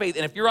living by faith.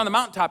 And if you're on the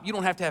mountaintop, you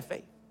don't have to have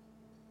faith.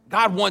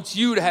 God wants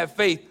you to have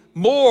faith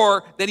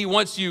more than he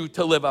wants you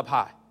to live up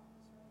high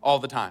all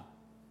the time.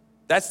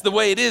 That's the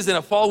way it is in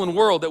a fallen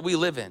world that we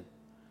live in.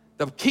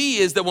 The key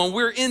is that when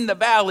we're in the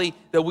valley,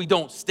 that we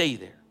don't stay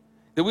there.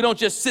 That we don't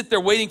just sit there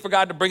waiting for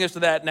God to bring us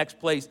to that next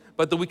place,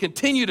 but that we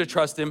continue to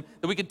trust him,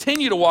 that we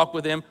continue to walk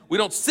with him. We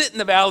don't sit in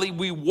the valley,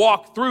 we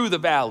walk through the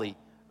valley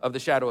of the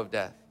shadow of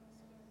death.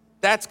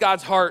 That's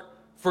God's heart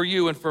for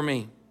you and for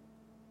me.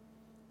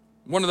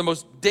 One of the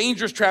most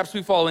dangerous traps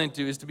we fall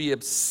into is to be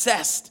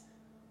obsessed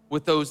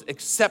with those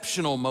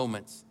exceptional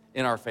moments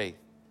in our faith.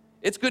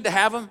 It's good to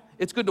have them,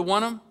 it's good to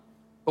want them,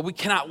 but we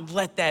cannot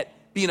let that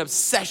be an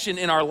obsession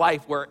in our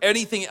life where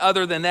anything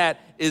other than that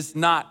is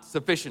not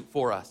sufficient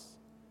for us,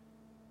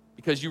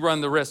 because you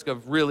run the risk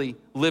of really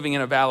living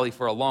in a valley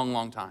for a long,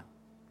 long time.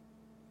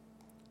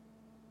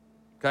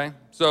 Okay?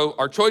 So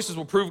our choices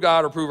will prove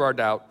God or prove our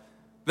doubt.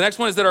 The next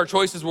one is that our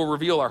choices will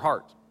reveal our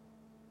heart.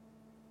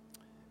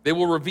 They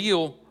will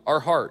reveal our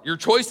heart. Your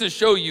choices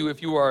show you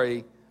if you are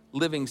a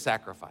living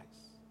sacrifice.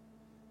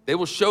 They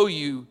will show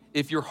you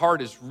if your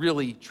heart is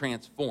really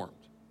transformed,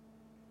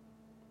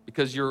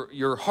 because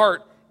your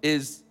heart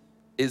is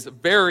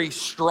very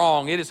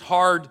strong. It is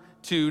hard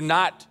to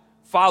not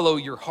follow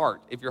your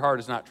heart if your heart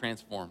is not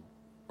transformed.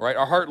 All right?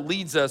 Our heart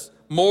leads us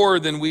more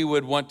than we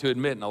would want to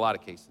admit in a lot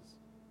of cases.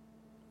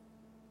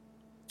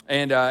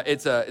 And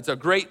it's a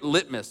great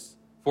litmus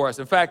for us.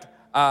 In fact,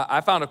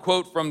 I found a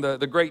quote from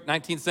the great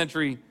 19th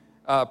century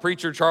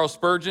preacher Charles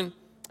Spurgeon.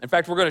 In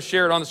fact, we're going to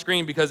share it on the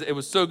screen because it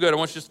was so good. I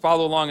want you to just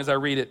follow along as I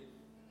read it.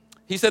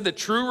 He said that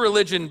true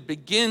religion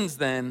begins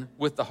then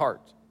with the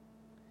heart.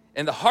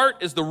 And the heart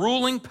is the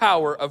ruling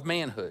power of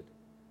manhood.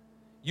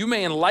 You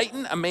may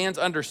enlighten a man's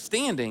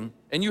understanding,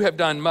 and you have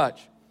done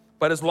much.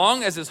 But as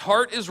long as his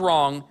heart is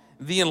wrong,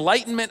 the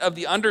enlightenment of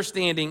the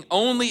understanding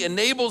only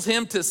enables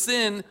him to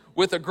sin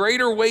with a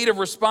greater weight of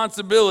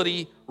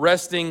responsibility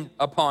resting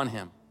upon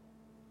him.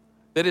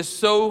 That is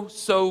so,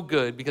 so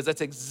good, because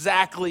that's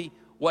exactly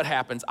what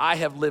happens. I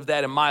have lived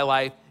that in my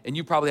life, and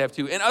you probably have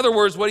too. In other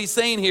words, what he's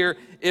saying here,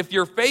 if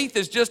your faith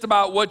is just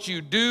about what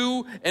you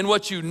do and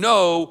what you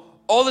know,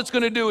 all it's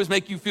going to do is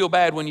make you feel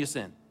bad when you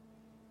sin.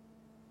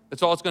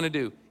 That's all it's going to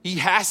do. He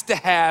has to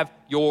have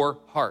your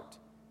heart.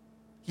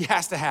 He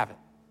has to have it.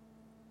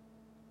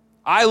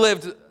 I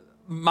lived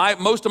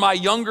most of my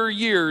younger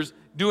years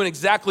doing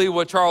exactly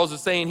what Charles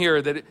is saying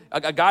here,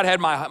 that God had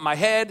my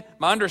head,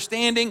 my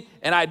understanding,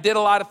 and I did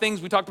a lot of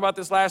things. We talked about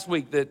this last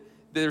week, that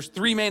there's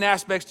 3 main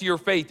aspects to your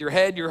faith: your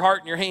head, your heart,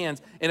 and your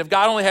hands. And if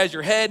God only has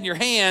your head and your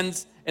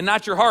hands and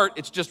not your heart,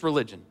 it's just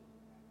religion.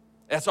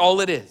 That's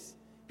all it is.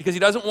 Because he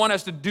doesn't want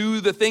us to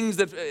do the things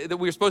that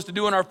we're supposed to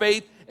do in our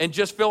faith and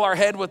just fill our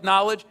head with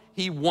knowledge.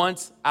 He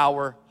wants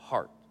our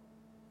heart.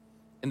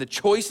 And the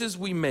choices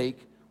we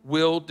make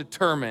will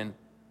determine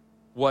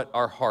what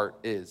our heart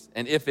is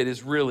and if it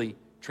is really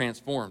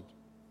transformed.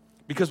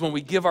 Because when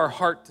we give our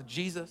heart to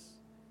Jesus,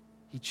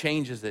 he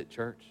changes it,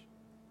 church.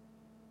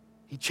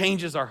 He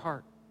changes our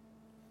heart.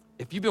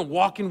 If you've been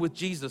walking with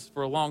Jesus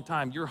for a long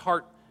time, your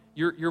heart,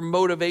 your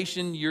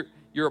motivation,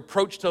 your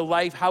approach to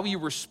life, how you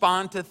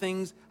respond to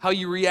things, how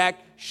you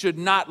react should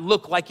not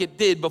look like it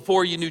did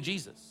before you knew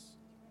Jesus.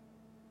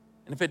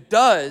 And if it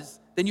does,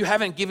 then you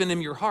haven't given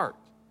him your heart.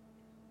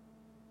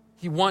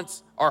 He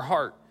wants our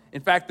heart.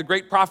 In fact, the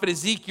great prophet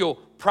Ezekiel,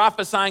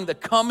 prophesying the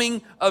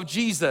coming of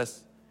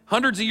Jesus,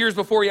 hundreds of years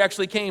before he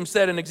actually came,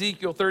 said in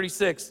Ezekiel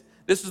 36,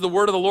 this is the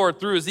word of the Lord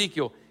through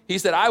Ezekiel. He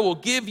said, I will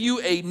give you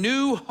a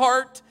new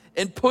heart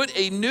and put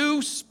a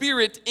new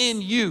spirit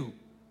in you.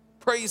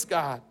 Praise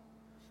God.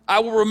 I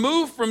will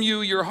remove from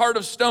you your heart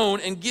of stone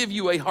and give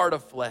you a heart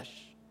of flesh.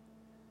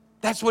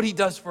 That's what he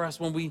does for us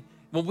when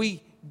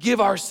we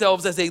give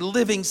ourselves as a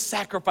living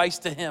sacrifice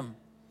to him.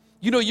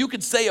 You know, you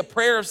could say a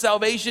prayer of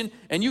salvation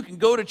and you can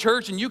go to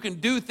church and you can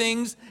do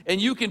things and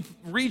you can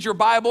read your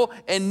Bible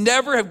and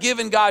never have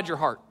given God your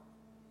heart.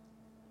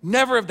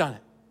 Never have done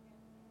it.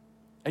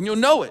 And you'll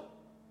know it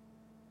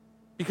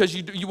because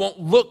you won't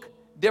look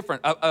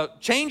different. A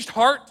changed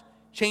heart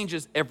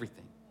changes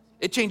everything.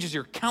 It changes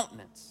your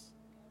countenance.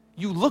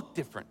 You look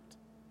different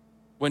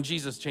when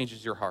Jesus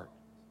changes your heart.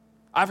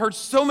 I've heard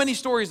so many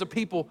stories of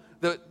people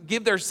that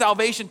give their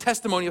salvation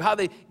testimony of how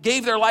they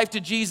gave their life to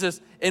Jesus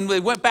and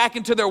they went back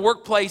into their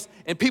workplace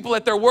and people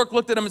at their work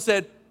looked at them and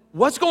said,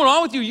 what's going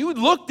on with you? You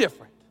look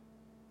different.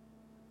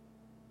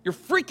 You're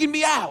freaking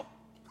me out.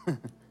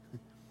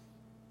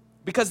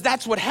 Because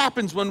that's what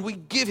happens when we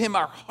give him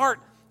our heart.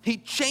 He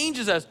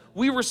changes us.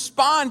 We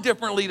respond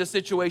differently to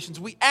situations.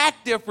 We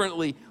act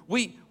differently.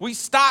 We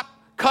stop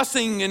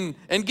cussing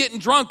and getting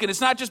drunk. And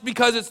it's not just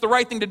because it's the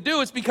right thing to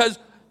do. It's because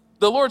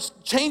the Lord's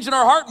changing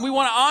our heart and we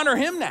want to honor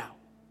him now.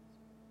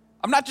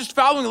 I'm not just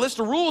following a list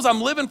of rules.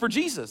 I'm living for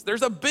Jesus.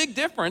 There's a big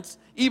difference,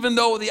 even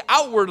though the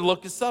outward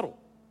look is subtle.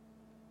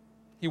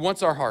 He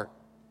wants our heart.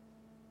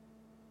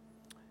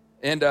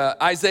 And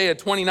Isaiah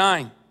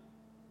 29,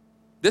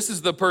 this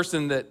is the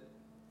person that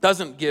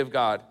doesn't give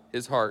God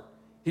his heart.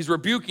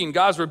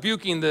 God's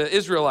rebuking the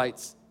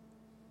Israelites.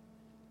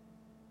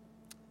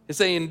 He's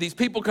saying, these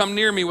people come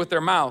near me with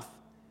their mouth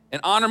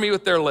and honor me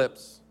with their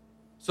lips.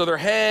 So their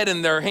head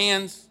and their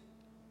hands,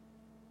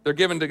 they're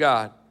given to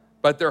God,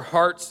 but their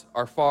hearts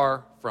are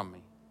far from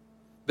me.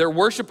 Their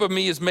worship of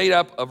me is made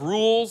up of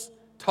rules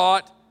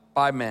taught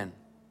by men.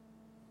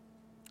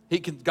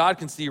 God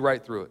can see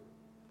right through it.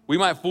 We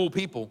might fool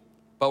people,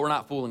 but we're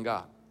not fooling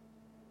God.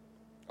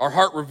 Our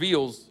heart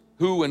reveals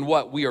who and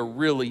what we are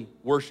really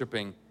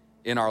worshiping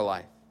in our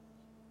life.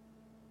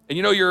 And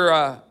you know,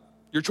 your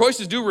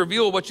choices do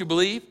reveal what you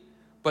believe,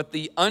 but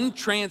the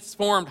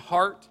untransformed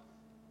heart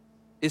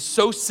is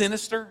so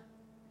sinister,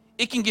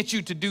 it can get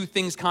you to do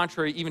things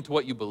contrary even to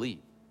what you believe.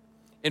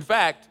 In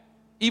fact,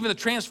 even the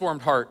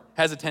transformed heart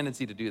has a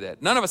tendency to do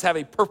that. None of us have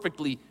a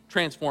perfectly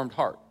transformed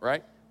heart,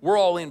 right? We're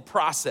all in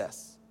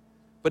process.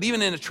 But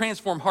even in a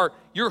transformed heart,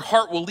 your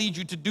heart will lead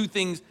you to do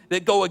things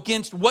that go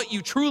against what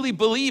you truly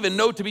believe and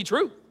know to be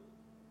true.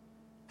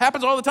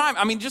 Happens all the time.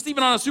 I mean, just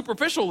even on a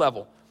superficial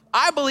level.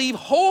 I believe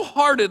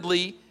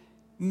wholeheartedly,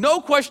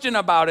 no question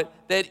about it,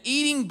 that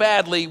eating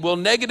badly will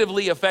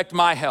negatively affect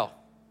my health.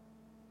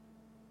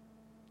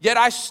 Yet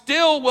I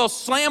still will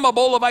slam a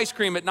bowl of ice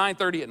cream at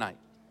 9:30 at night.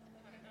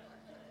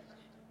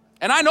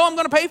 And I know I'm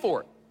going to pay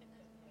for it.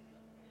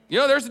 You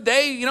know, there's a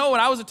day,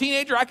 when I was a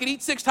teenager, I could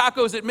eat 6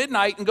 tacos at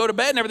midnight and go to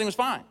bed and everything was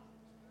fine.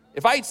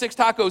 If I eat 6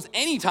 tacos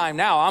anytime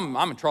now,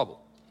 I'm in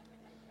trouble.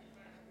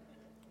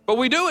 But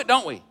we do it,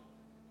 don't we?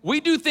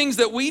 We do things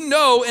that we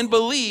know and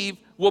believe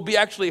will be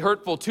actually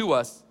hurtful to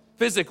us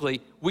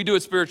physically. We do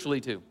it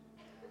spiritually too.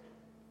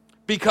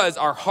 Because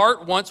our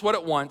heart wants what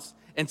it wants,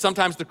 and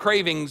sometimes the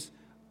cravings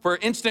for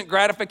instant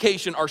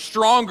gratification are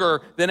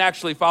stronger than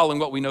actually following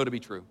what we know to be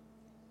true.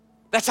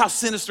 That's how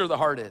sinister the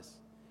heart is.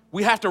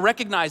 We have to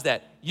recognize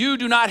that. You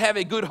do not have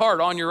a good heart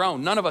on your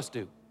own. None of us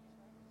do.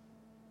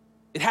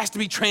 It has to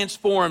be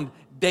transformed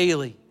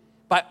daily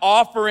by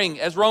offering,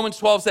 as Romans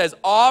 12 says,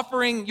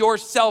 offering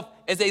yourself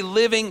as a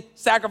living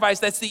sacrifice.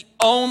 That's the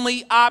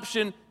only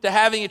option to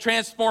having a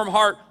transformed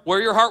heart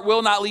where your heart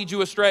will not lead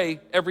you astray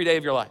every day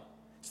of your life.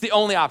 It's the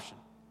only option,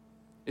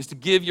 is to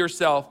give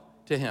yourself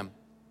to him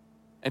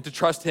and to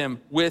trust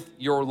him with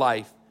your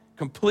life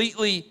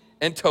completely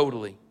and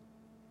totally.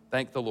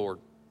 Thank the Lord.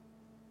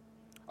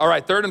 All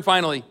right, third and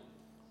finally,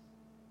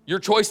 your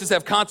choices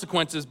have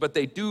consequences, but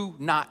they do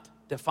not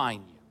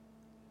define you.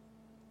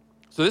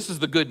 So this is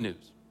the good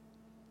news.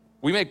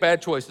 We make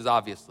bad choices,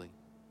 obviously,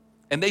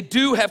 and they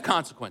do have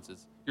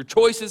consequences. Your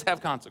choices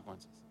have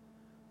consequences.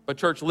 But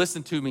church,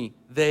 listen to me.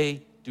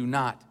 They do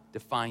not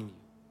define you.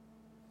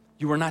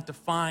 You are not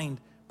defined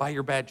by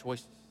your bad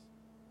choices.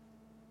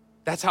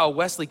 That's how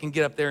Wesley can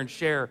get up there and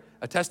share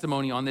a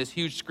testimony on this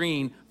huge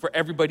screen for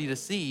everybody to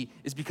see,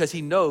 is because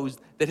he knows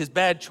that his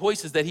bad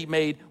choices that he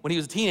made when he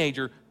was a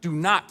teenager do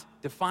not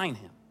define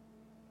him.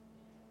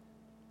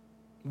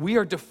 We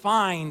are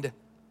defined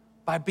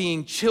by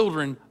being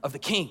children of the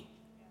King.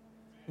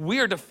 We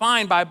are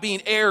defined by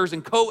being heirs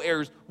and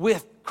co-heirs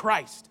with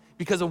Christ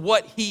because of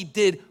what he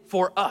did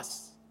for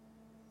us.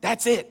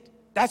 That's it.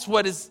 That's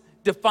what is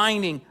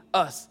defining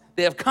us.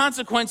 They have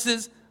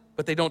consequences,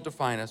 but they don't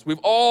define us. We've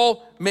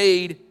all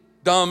made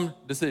dumb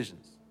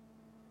decisions.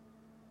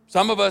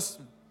 Some of us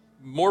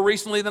more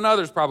recently than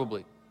others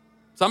probably.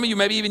 Some of you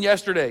maybe even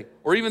yesterday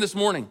or even this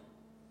morning.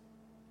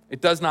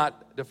 It does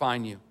not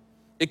define you.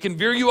 It can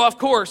veer you off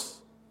course,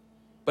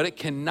 but it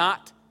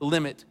cannot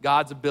limit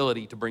God's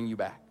ability to bring you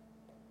back.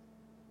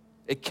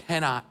 It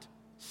cannot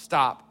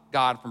stop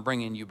God from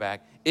bringing you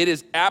back. It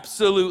is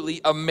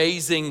absolutely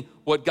amazing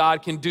what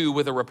God can do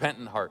with a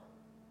repentant heart.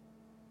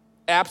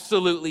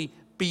 Absolutely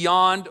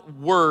beyond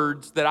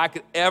words that I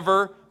could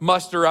ever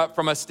muster up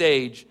from a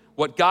stage.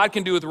 What God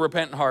can do with a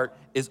repentant heart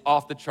is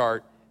off the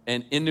chart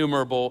and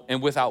innumerable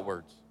and without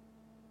words.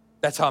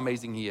 That's how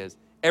amazing he is.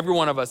 Every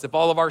one of us, if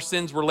all of our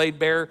sins were laid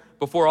bare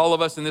before all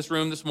of us in this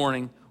room this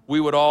morning, we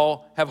would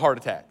all have heart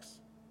attacks.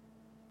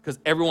 Because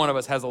every one of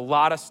us has a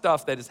lot of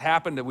stuff that has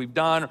happened that we've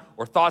done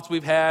or thoughts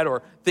we've had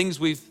or things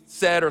we've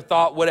said or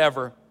thought,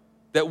 whatever,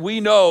 that we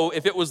know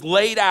if it was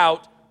laid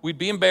out, we'd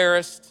be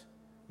embarrassed.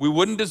 We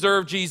wouldn't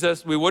deserve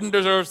Jesus. We wouldn't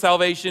deserve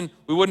salvation.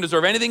 We wouldn't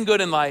deserve anything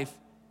good in life.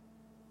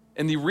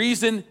 And the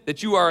reason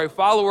that you are a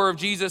follower of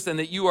Jesus and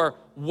that you are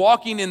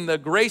walking in the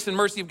grace and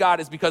mercy of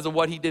God is because of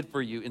what he did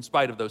for you in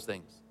spite of those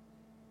things.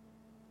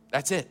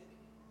 That's it.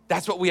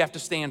 That's what we have to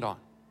stand on.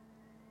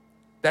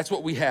 That's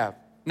what we have.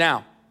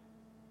 Now,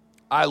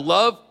 I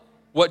love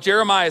what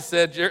Jeremiah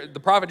said. The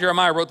prophet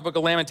Jeremiah wrote the book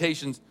of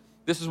Lamentations.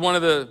 This is one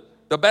of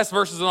the best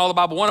verses in all the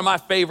Bible, one of my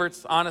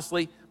favorites,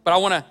 honestly. But I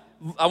want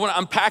to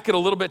unpack it a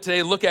little bit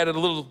today, look at it a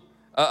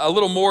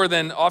little more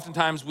than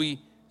oftentimes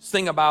we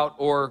sing about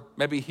or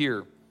maybe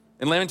hear.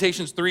 In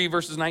Lamentations 3,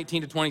 verses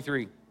 19 to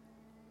 23,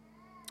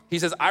 he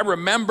says, I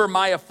remember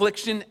my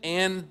affliction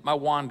and my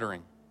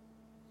wandering,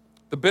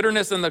 the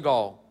bitterness and the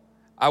gall.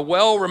 I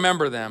well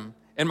remember them,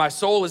 and my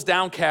soul is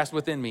downcast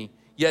within me.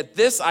 Yet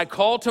this I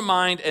call to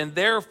mind, and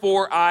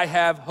therefore I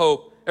have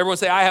hope. Everyone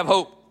say, I have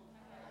hope.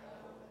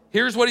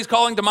 Here's what he's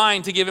calling to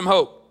mind to give him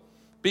hope.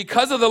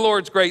 Because of the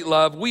Lord's great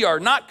love, we are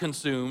not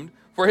consumed,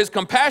 for his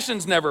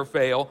compassions never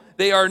fail.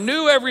 They are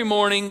new every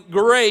morning.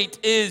 Great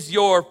is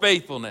your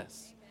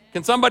faithfulness.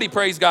 Can somebody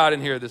praise God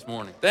in here this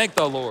morning? Thank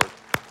the Lord.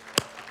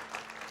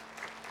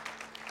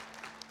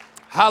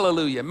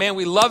 Hallelujah. Man,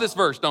 we love this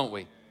verse, don't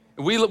we?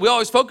 We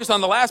always focus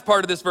on the last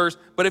part of this verse,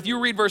 but if you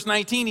read verse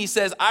 19, he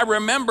says, I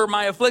remember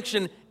my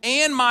affliction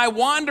and my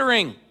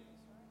wandering.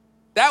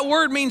 That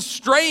word means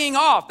straying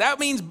off. That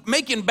means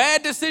making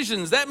bad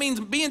decisions. That means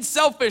being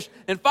selfish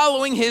and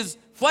following his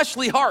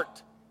fleshly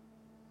heart.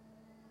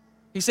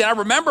 He said, I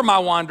remember my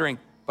wandering,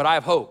 but I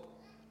have hope.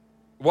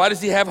 Why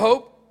does he have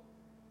hope?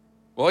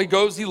 Well,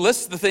 he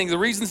lists the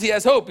reasons he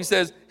has hope. He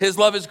says, his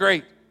love is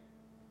great.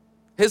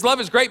 His love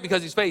is great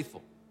because he's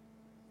faithful.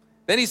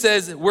 Then he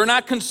says, we're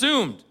not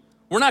consumed.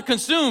 We're not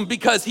consumed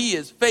because he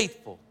is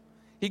faithful.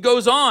 He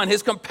goes on,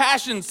 his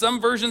compassion,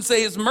 some versions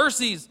say his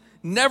mercies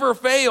never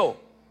fail.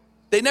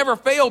 They never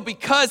fail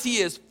because he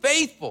is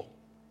faithful.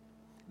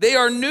 They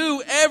are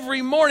new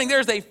every morning.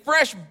 There's a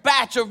fresh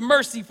batch of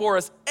mercy for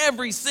us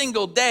every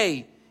single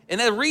day.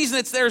 And the reason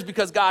it's there is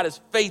because God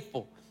is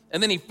faithful.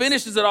 And then he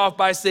finishes it off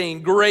by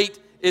saying, great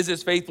is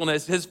his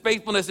faithfulness. His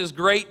faithfulness is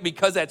great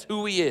because that's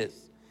who he is.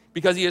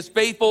 Because he is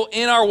faithful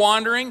in our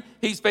wandering.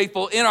 He's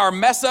faithful in our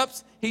mess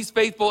ups. He's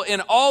faithful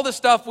in all the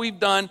stuff we've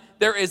done.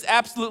 There is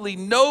absolutely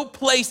no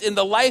place in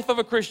the life of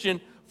a Christian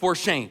for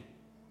shame.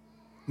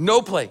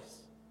 No place.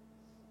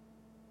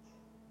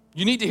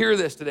 You need to hear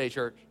this today,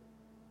 church.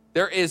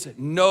 There is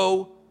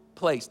no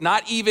place,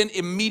 not even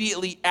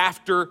immediately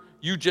after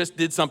you just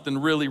did something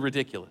really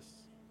ridiculous.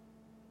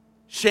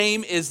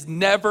 Shame is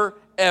never,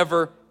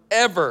 ever,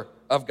 ever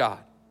of God.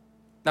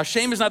 Now,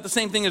 shame is not the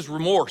same thing as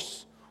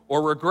remorse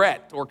or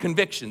regret or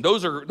conviction.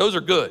 Those are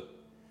good.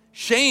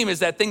 Shame is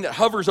that thing that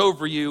hovers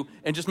over you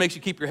and just makes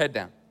you keep your head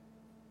down,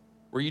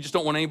 where you just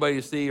don't want anybody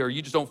to see or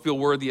you just don't feel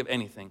worthy of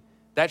anything.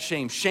 That's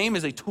shame. Shame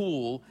is a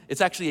tool.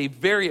 It's actually a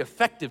very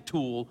effective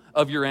tool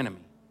of your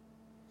enemy.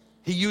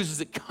 He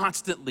uses it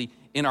constantly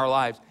in our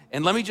lives.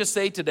 And let me just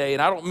say today,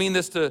 and I don't mean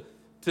this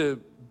to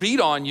beat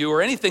on you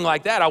or anything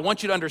like that. I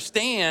want you to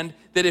understand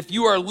that if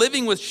you are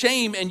living with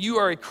shame and you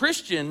are a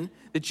Christian,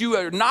 that you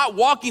are not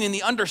walking in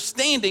the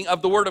understanding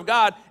of the Word of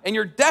God, and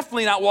you're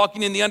definitely not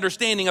walking in the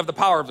understanding of the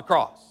power of the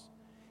cross.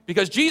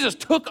 Because Jesus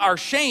took our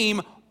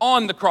shame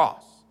on the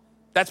cross.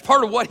 That's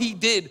part of what he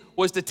did,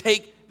 was to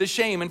take the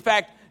shame. In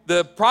fact,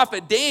 the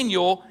prophet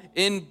Daniel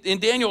in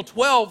Daniel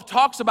 12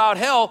 talks about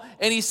hell,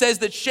 and he says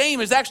that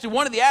shame is actually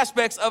one of the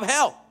aspects of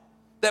hell.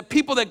 That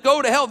people that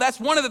go to hell, that's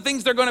one of the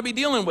things they're going to be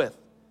dealing with,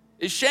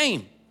 is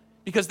shame.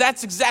 Because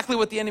that's exactly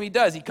what the enemy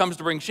does. He comes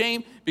to bring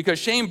shame because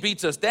shame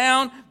beats us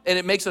down and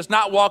it makes us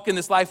not walk in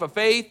this life of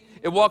faith.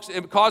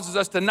 It causes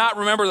us to not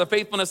remember the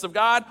faithfulness of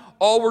God.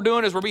 All we're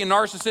doing is we're being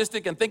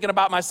narcissistic and thinking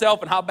about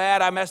myself and how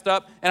bad I messed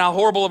up and how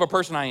horrible of a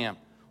person I am.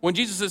 When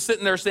Jesus is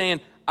sitting there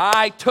saying,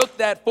 I took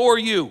that for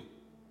you.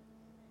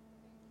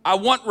 I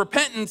want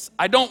repentance.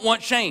 I don't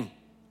want shame.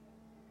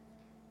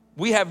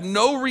 We have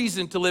no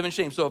reason to live in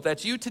shame. So if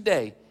that's you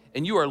today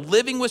and you are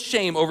living with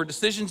shame over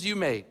decisions you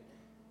made,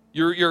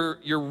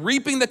 you're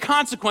reaping the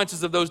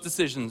consequences of those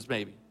decisions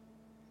maybe,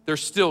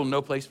 there's still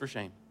no place for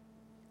shame.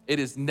 It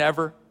is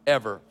never,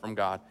 ever from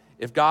God.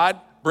 If God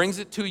brings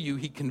it to you,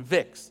 he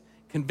convicts.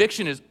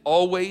 Conviction is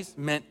always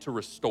meant to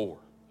restore.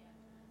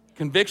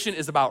 Conviction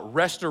is about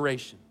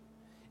restoration.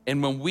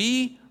 And when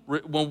we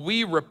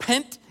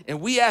repent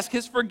and we ask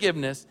his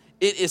forgiveness,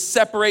 it is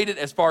separated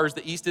as far as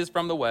the east is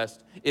from the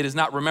west. It is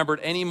not remembered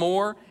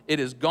anymore. It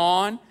is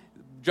gone.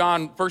 1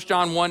 John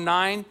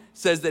 1:9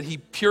 says that he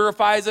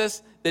purifies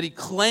us, that he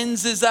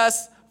cleanses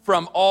us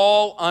from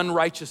all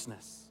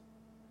unrighteousness.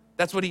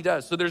 That's what he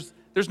does. So there's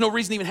no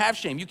reason to even have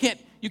shame. You can't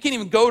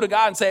even go to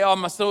God and say, oh,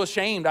 I'm so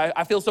ashamed.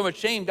 I feel so much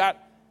shame. God,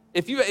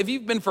 if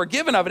you've been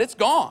forgiven of it, it's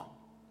gone.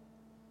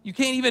 You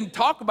can't even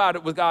talk about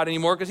it with God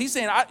anymore because he's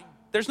saying,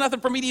 there's nothing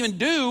for me to even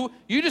do.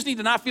 You just need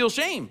to not feel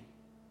shame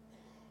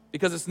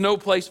because it's no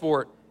place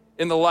for it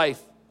in the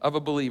life of a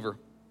believer.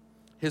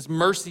 His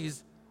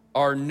mercies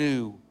are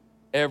new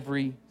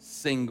every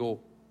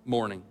single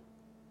morning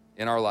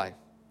in our life.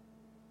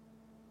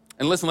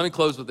 And listen, let me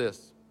close with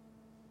this.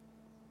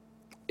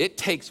 It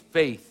takes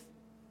faith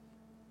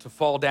to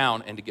fall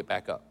down and to get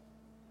back up.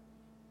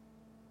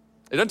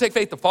 It doesn't take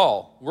faith to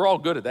fall. We're all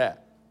good at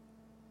that.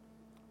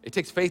 It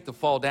takes faith to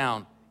fall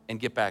down and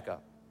get back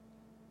up.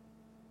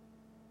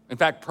 In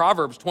fact,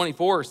 Proverbs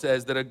 24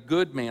 says that a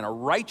good man, a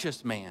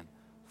righteous man,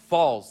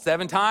 falls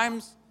 7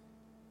 times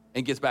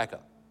and gets back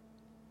up.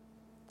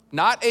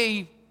 Not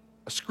a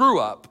screw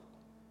up,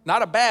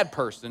 not a bad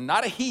person,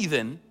 not a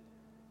heathen,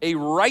 a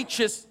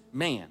righteous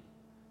man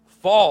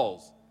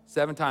falls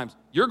 7 times.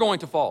 You're going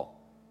to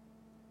fall.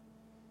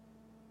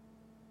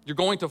 You're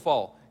going to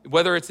fall.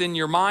 Whether it's in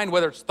your mind,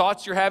 whether it's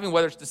thoughts you're having,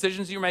 whether it's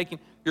decisions you're making,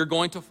 you're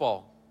going to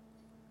fall.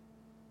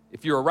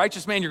 If you're a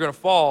righteous man, you're going to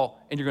fall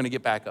and you're going to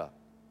get back up.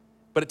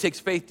 But it takes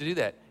faith to do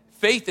that.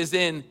 Faith is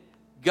in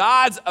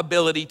God's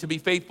ability to be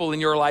faithful in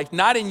your life,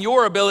 not in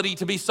your ability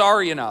to be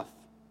sorry enough.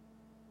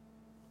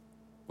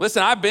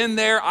 Listen, I've been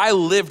there. I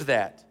lived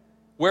that.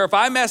 Where if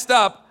I messed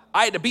up,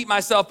 I had to beat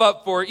myself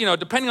up for,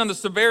 depending on the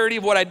severity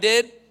of what I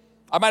did,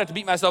 I might have to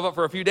beat myself up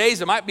for a few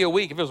days. It might be a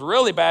week. If it was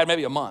really bad,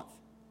 maybe a month.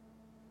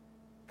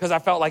 Because I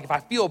felt like if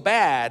I feel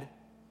bad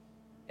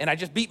and I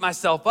just beat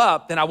myself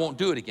up, then I won't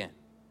do it again.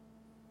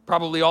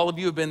 Probably all of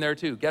you have been there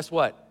too. Guess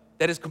what?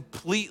 That is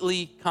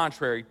completely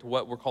contrary to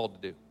what we're called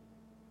to do.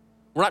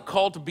 We're not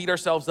called to beat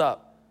ourselves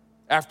up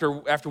after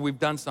we've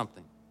done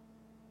something.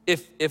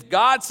 If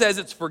God says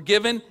it's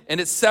forgiven and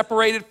it's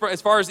separated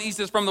as far as the east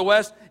is from the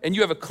west, and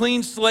you have a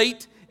clean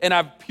slate and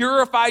I've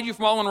purified you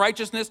from all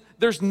unrighteousness,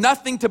 there's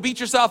nothing to beat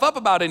yourself up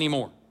about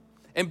anymore.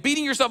 And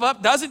beating yourself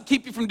up doesn't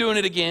keep you from doing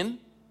it again.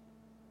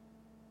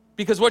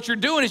 Because what you're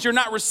doing is you're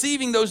not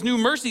receiving those new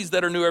mercies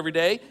that are new every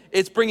day.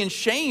 It's bringing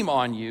shame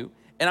on you.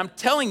 And I'm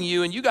telling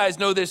you, and you guys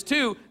know this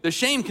too, the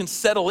shame can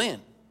settle in.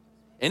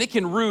 And it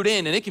can root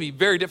in, and it can be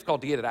very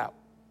difficult to get it out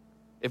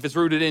if it's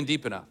rooted in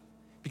deep enough.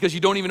 Because you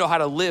don't even know how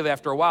to live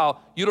after a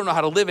while. You don't know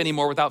how to live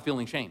anymore without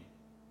feeling shame.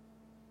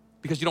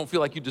 Because you don't feel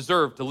like you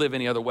deserve to live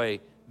any other way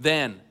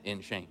than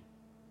in shame.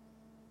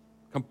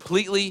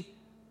 Completely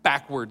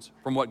backwards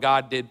from what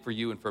God did for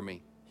you and for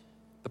me.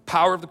 The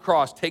power of the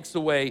cross takes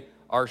away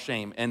our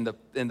shame. And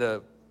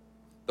the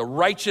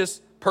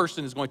righteous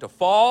person is going to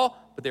fall,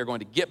 but they're going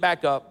to get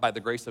back up by the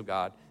grace of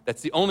God.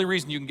 That's the only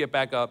reason you can get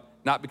back up,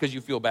 not because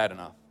you feel bad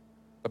enough,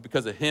 but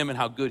because of him and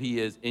how good he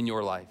is in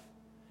your life.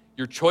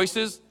 Your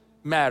choices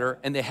matter,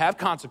 and they have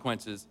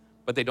consequences,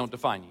 but they don't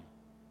define you.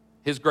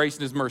 His grace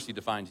and his mercy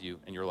defines you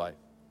and your life.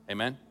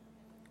 Amen?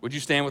 Would you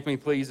stand with me,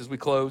 please, as we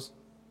close?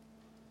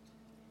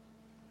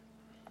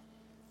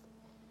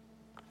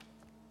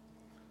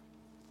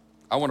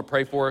 I want to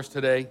pray for us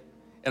today.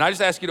 And I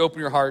just ask you to open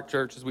your heart,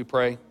 church, as we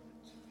pray.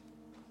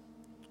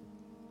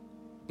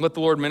 Let the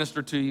Lord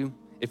minister to you.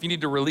 If you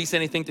need to release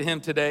anything to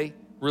him today,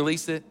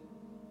 release it.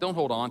 Don't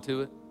hold on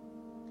to it.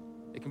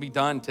 It can be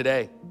done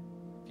today.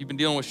 If you've been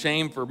dealing with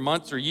shame for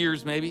months or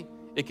years maybe,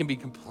 it can be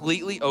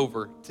completely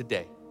over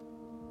today.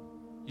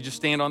 You just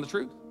stand on the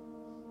truth.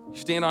 You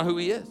stand on who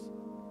he is.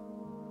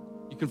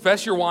 You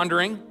confess your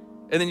wandering,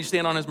 and then you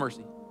stand on his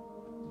mercy.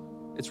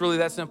 It's really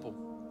that simple.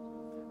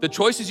 The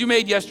choices you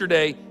made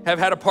yesterday have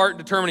had a part in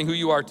determining who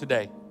you are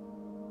today.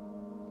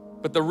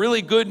 But the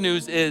really good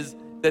news is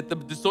that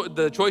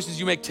the choices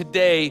you make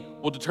today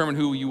will determine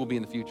who you will be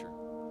in the future.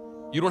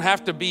 You don't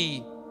have to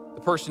be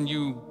the person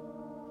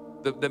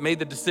that made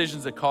the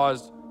decisions that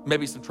caused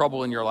maybe some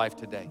trouble in your life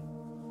today.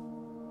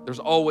 There's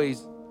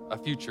always a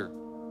future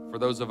for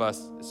those of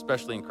us,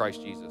 especially in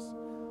Christ Jesus.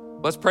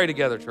 Let's pray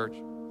together, church.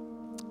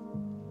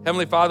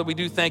 Heavenly Father, we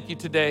do thank you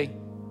today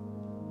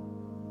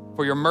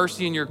for your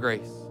mercy and your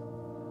grace.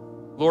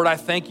 Lord, I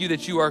thank you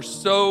that you are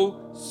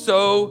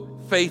so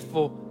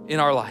faithful in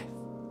our life.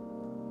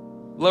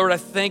 Lord, I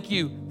thank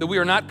you that we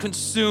are not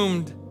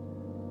consumed,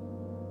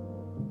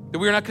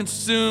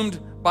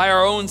 by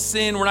our own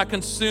sin. We're not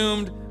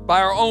consumed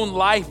by our own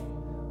life,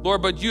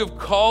 Lord, but you have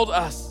called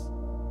us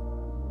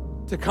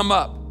to come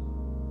up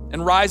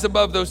and rise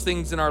above those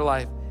things in our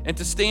life and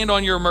to stand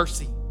on your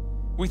mercy.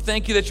 We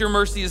thank you that your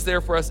mercy is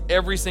there for us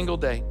every single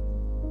day.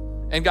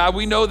 And God,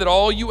 we know that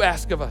all you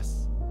ask of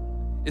us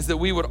is that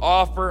we would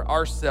offer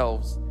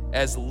ourselves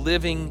as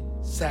living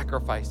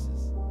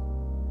sacrifices,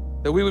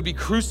 that we would be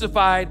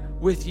crucified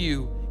with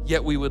you,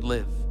 yet we would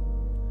live.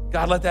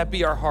 God, let that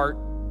be our heart.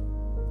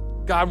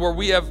 God, where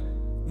we have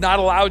not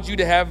allowed you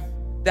to have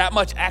that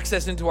much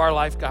access into our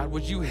life, God,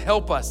 would you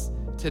help us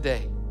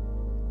today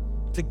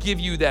to give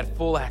you that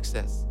full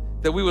access,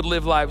 that we would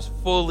live lives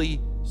fully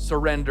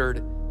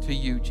surrendered to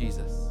you,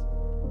 Jesus.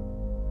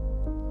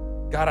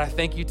 God, I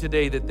thank you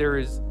today that there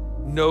is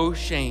no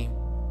shame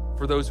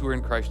for those who are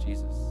in Christ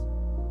Jesus.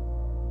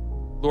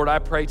 Lord, I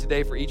pray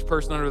today for each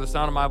person under the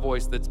sound of my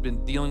voice that's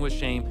been dealing with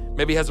shame,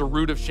 maybe has a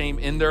root of shame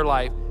in their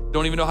life,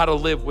 don't even know how to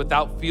live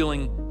without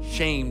feeling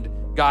shamed.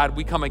 God,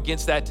 we come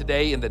against that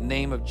today in the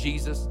name of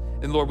Jesus.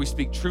 And Lord, we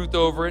speak truth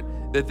over it,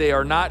 that they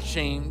are not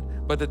shamed,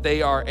 but that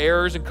they are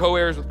heirs and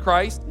co-heirs with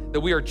Christ, that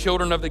we are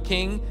children of the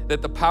King,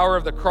 that the power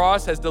of the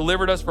cross has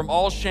delivered us from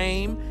all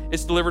shame.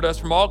 It's delivered us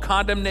from all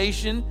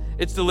condemnation.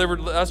 It's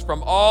delivered us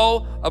from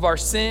all of our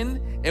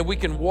sin, and we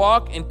can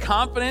walk in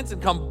confidence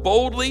and come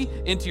boldly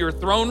into your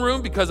throne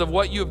room because of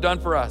what you have done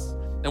for us.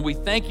 And we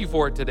thank you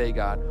for it today,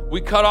 God. We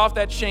cut off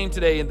that shame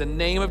today in the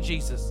name of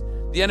Jesus.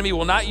 The enemy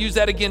will not use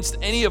that against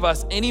any of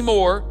us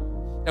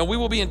anymore, and we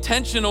will be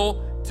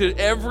intentional to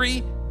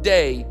every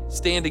day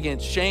stand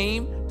against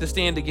shame, to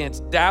stand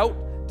against doubt,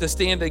 to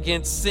stand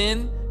against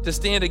sin, to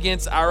stand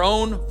against our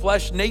own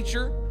flesh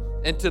nature,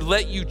 and to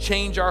let you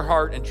change our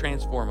heart and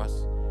transform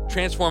us.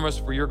 Transform us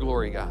for your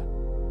glory, God.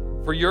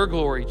 For your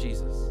glory,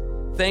 Jesus.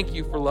 Thank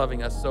you for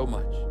loving us so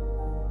much.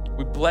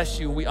 We bless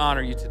you and we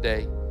honor you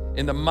today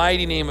in the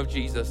mighty name of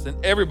Jesus.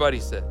 And everybody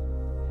said,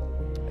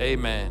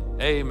 amen.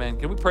 Amen.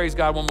 Can we praise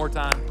God one more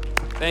time?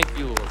 Thank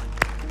you, Lord.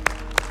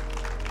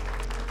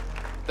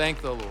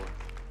 Thank the Lord.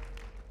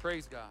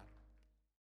 Praise God.